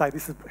people and say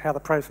this is how the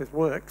process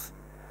works,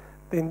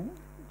 then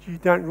you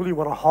don't really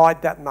want to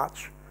hide that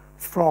much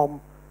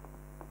from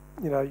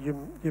your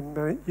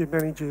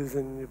managers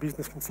and your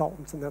business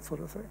consultants and that sort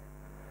of thing.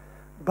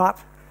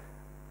 But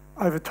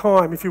over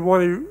time, if you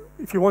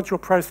want your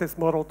process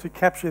model to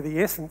capture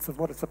the essence of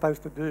what it's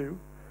supposed to do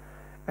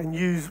and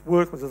use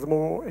worklets as a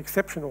more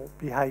exceptional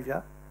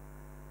behaviour,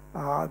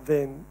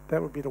 then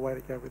that would be the way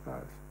to go with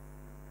those.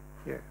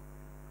 Yeah.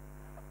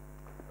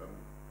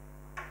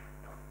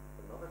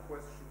 Another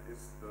question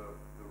is the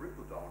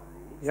ripple down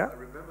rules. Yeah. I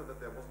remember that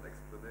there was an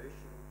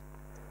explanation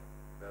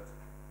that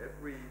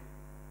every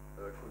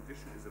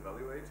condition is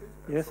evaluated,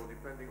 and yes. so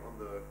depending on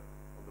the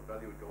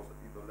value, it goes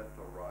either left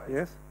or right.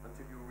 Yes.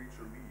 Until you reach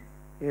a leaf.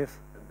 Yes.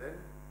 And then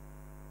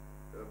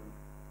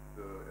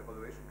the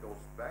evaluation goes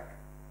back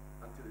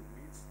until it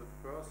meets the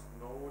first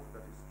node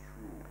that is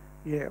true.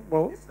 Yeah.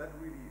 Well. Is that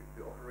really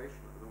the operation,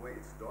 the way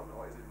it's done,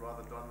 or is it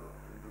rather done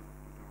in the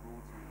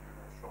rules you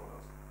have shown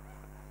us?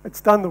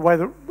 It's done the way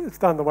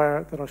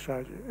that I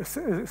showed you.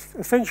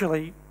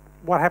 Essentially,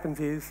 what happens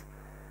is,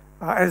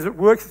 as it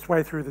works its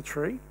way through the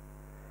tree,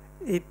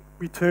 it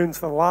returns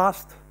the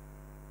last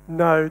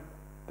node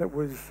that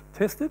was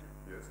tested,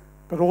 yes.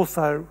 but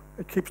also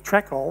it keeps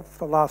track of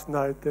the last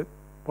node that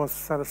was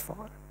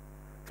satisfied.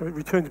 So it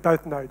returns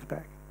both nodes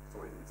back.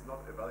 So it's not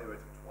evaluated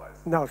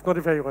twice? No, it's not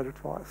evaluated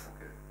twice.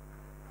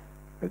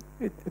 Okay.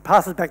 It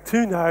passes back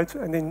two nodes,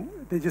 and then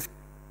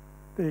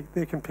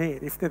they're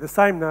compared. If they're the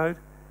same node,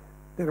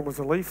 then it was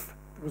a leaf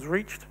that was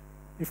reached.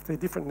 If they're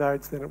different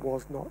nodes, then it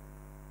was not.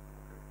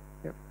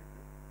 Yep.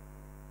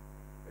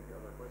 Any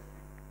other questions?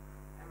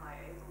 Am I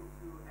able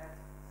to add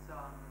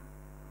some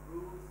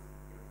rules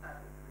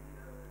independently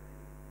in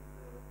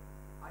the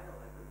higher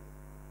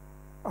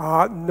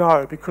levels?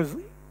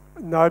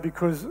 No,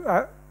 because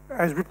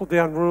as ripple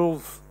down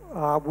rules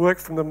work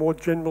from the more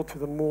general to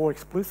the more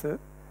explicit,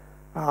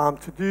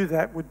 to do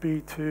that would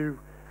be to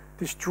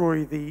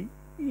destroy the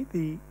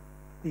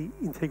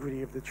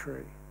integrity of the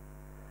tree.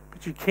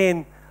 But you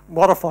can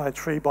modify a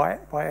tree by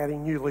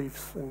adding new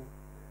leaves, and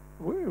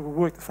it will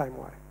work the same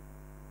way.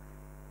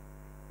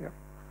 Yep.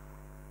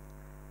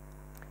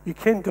 You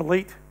can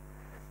delete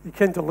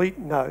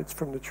nodes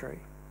from the tree,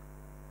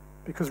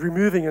 because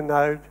removing a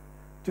node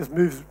just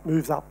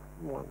moves up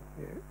one.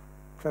 Yeah.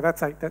 So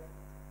that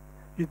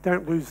you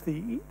don't lose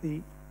the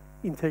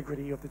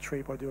integrity of the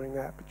tree by doing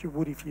that, but you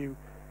would if you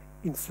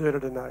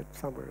inserted a node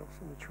somewhere else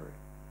in the tree.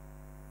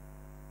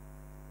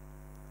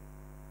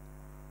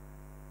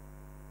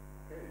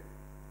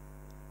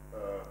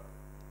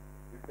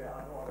 If there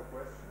are no other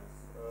questions,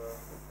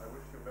 I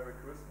wish you a Merry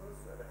Christmas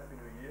and a Happy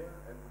New Year,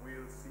 and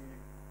we'll see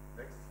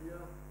next year.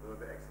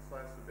 The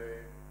exercise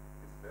today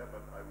is there,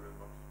 but I will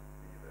not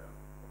be there.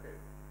 Okay.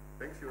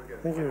 Thank you again.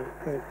 Thank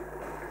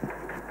you.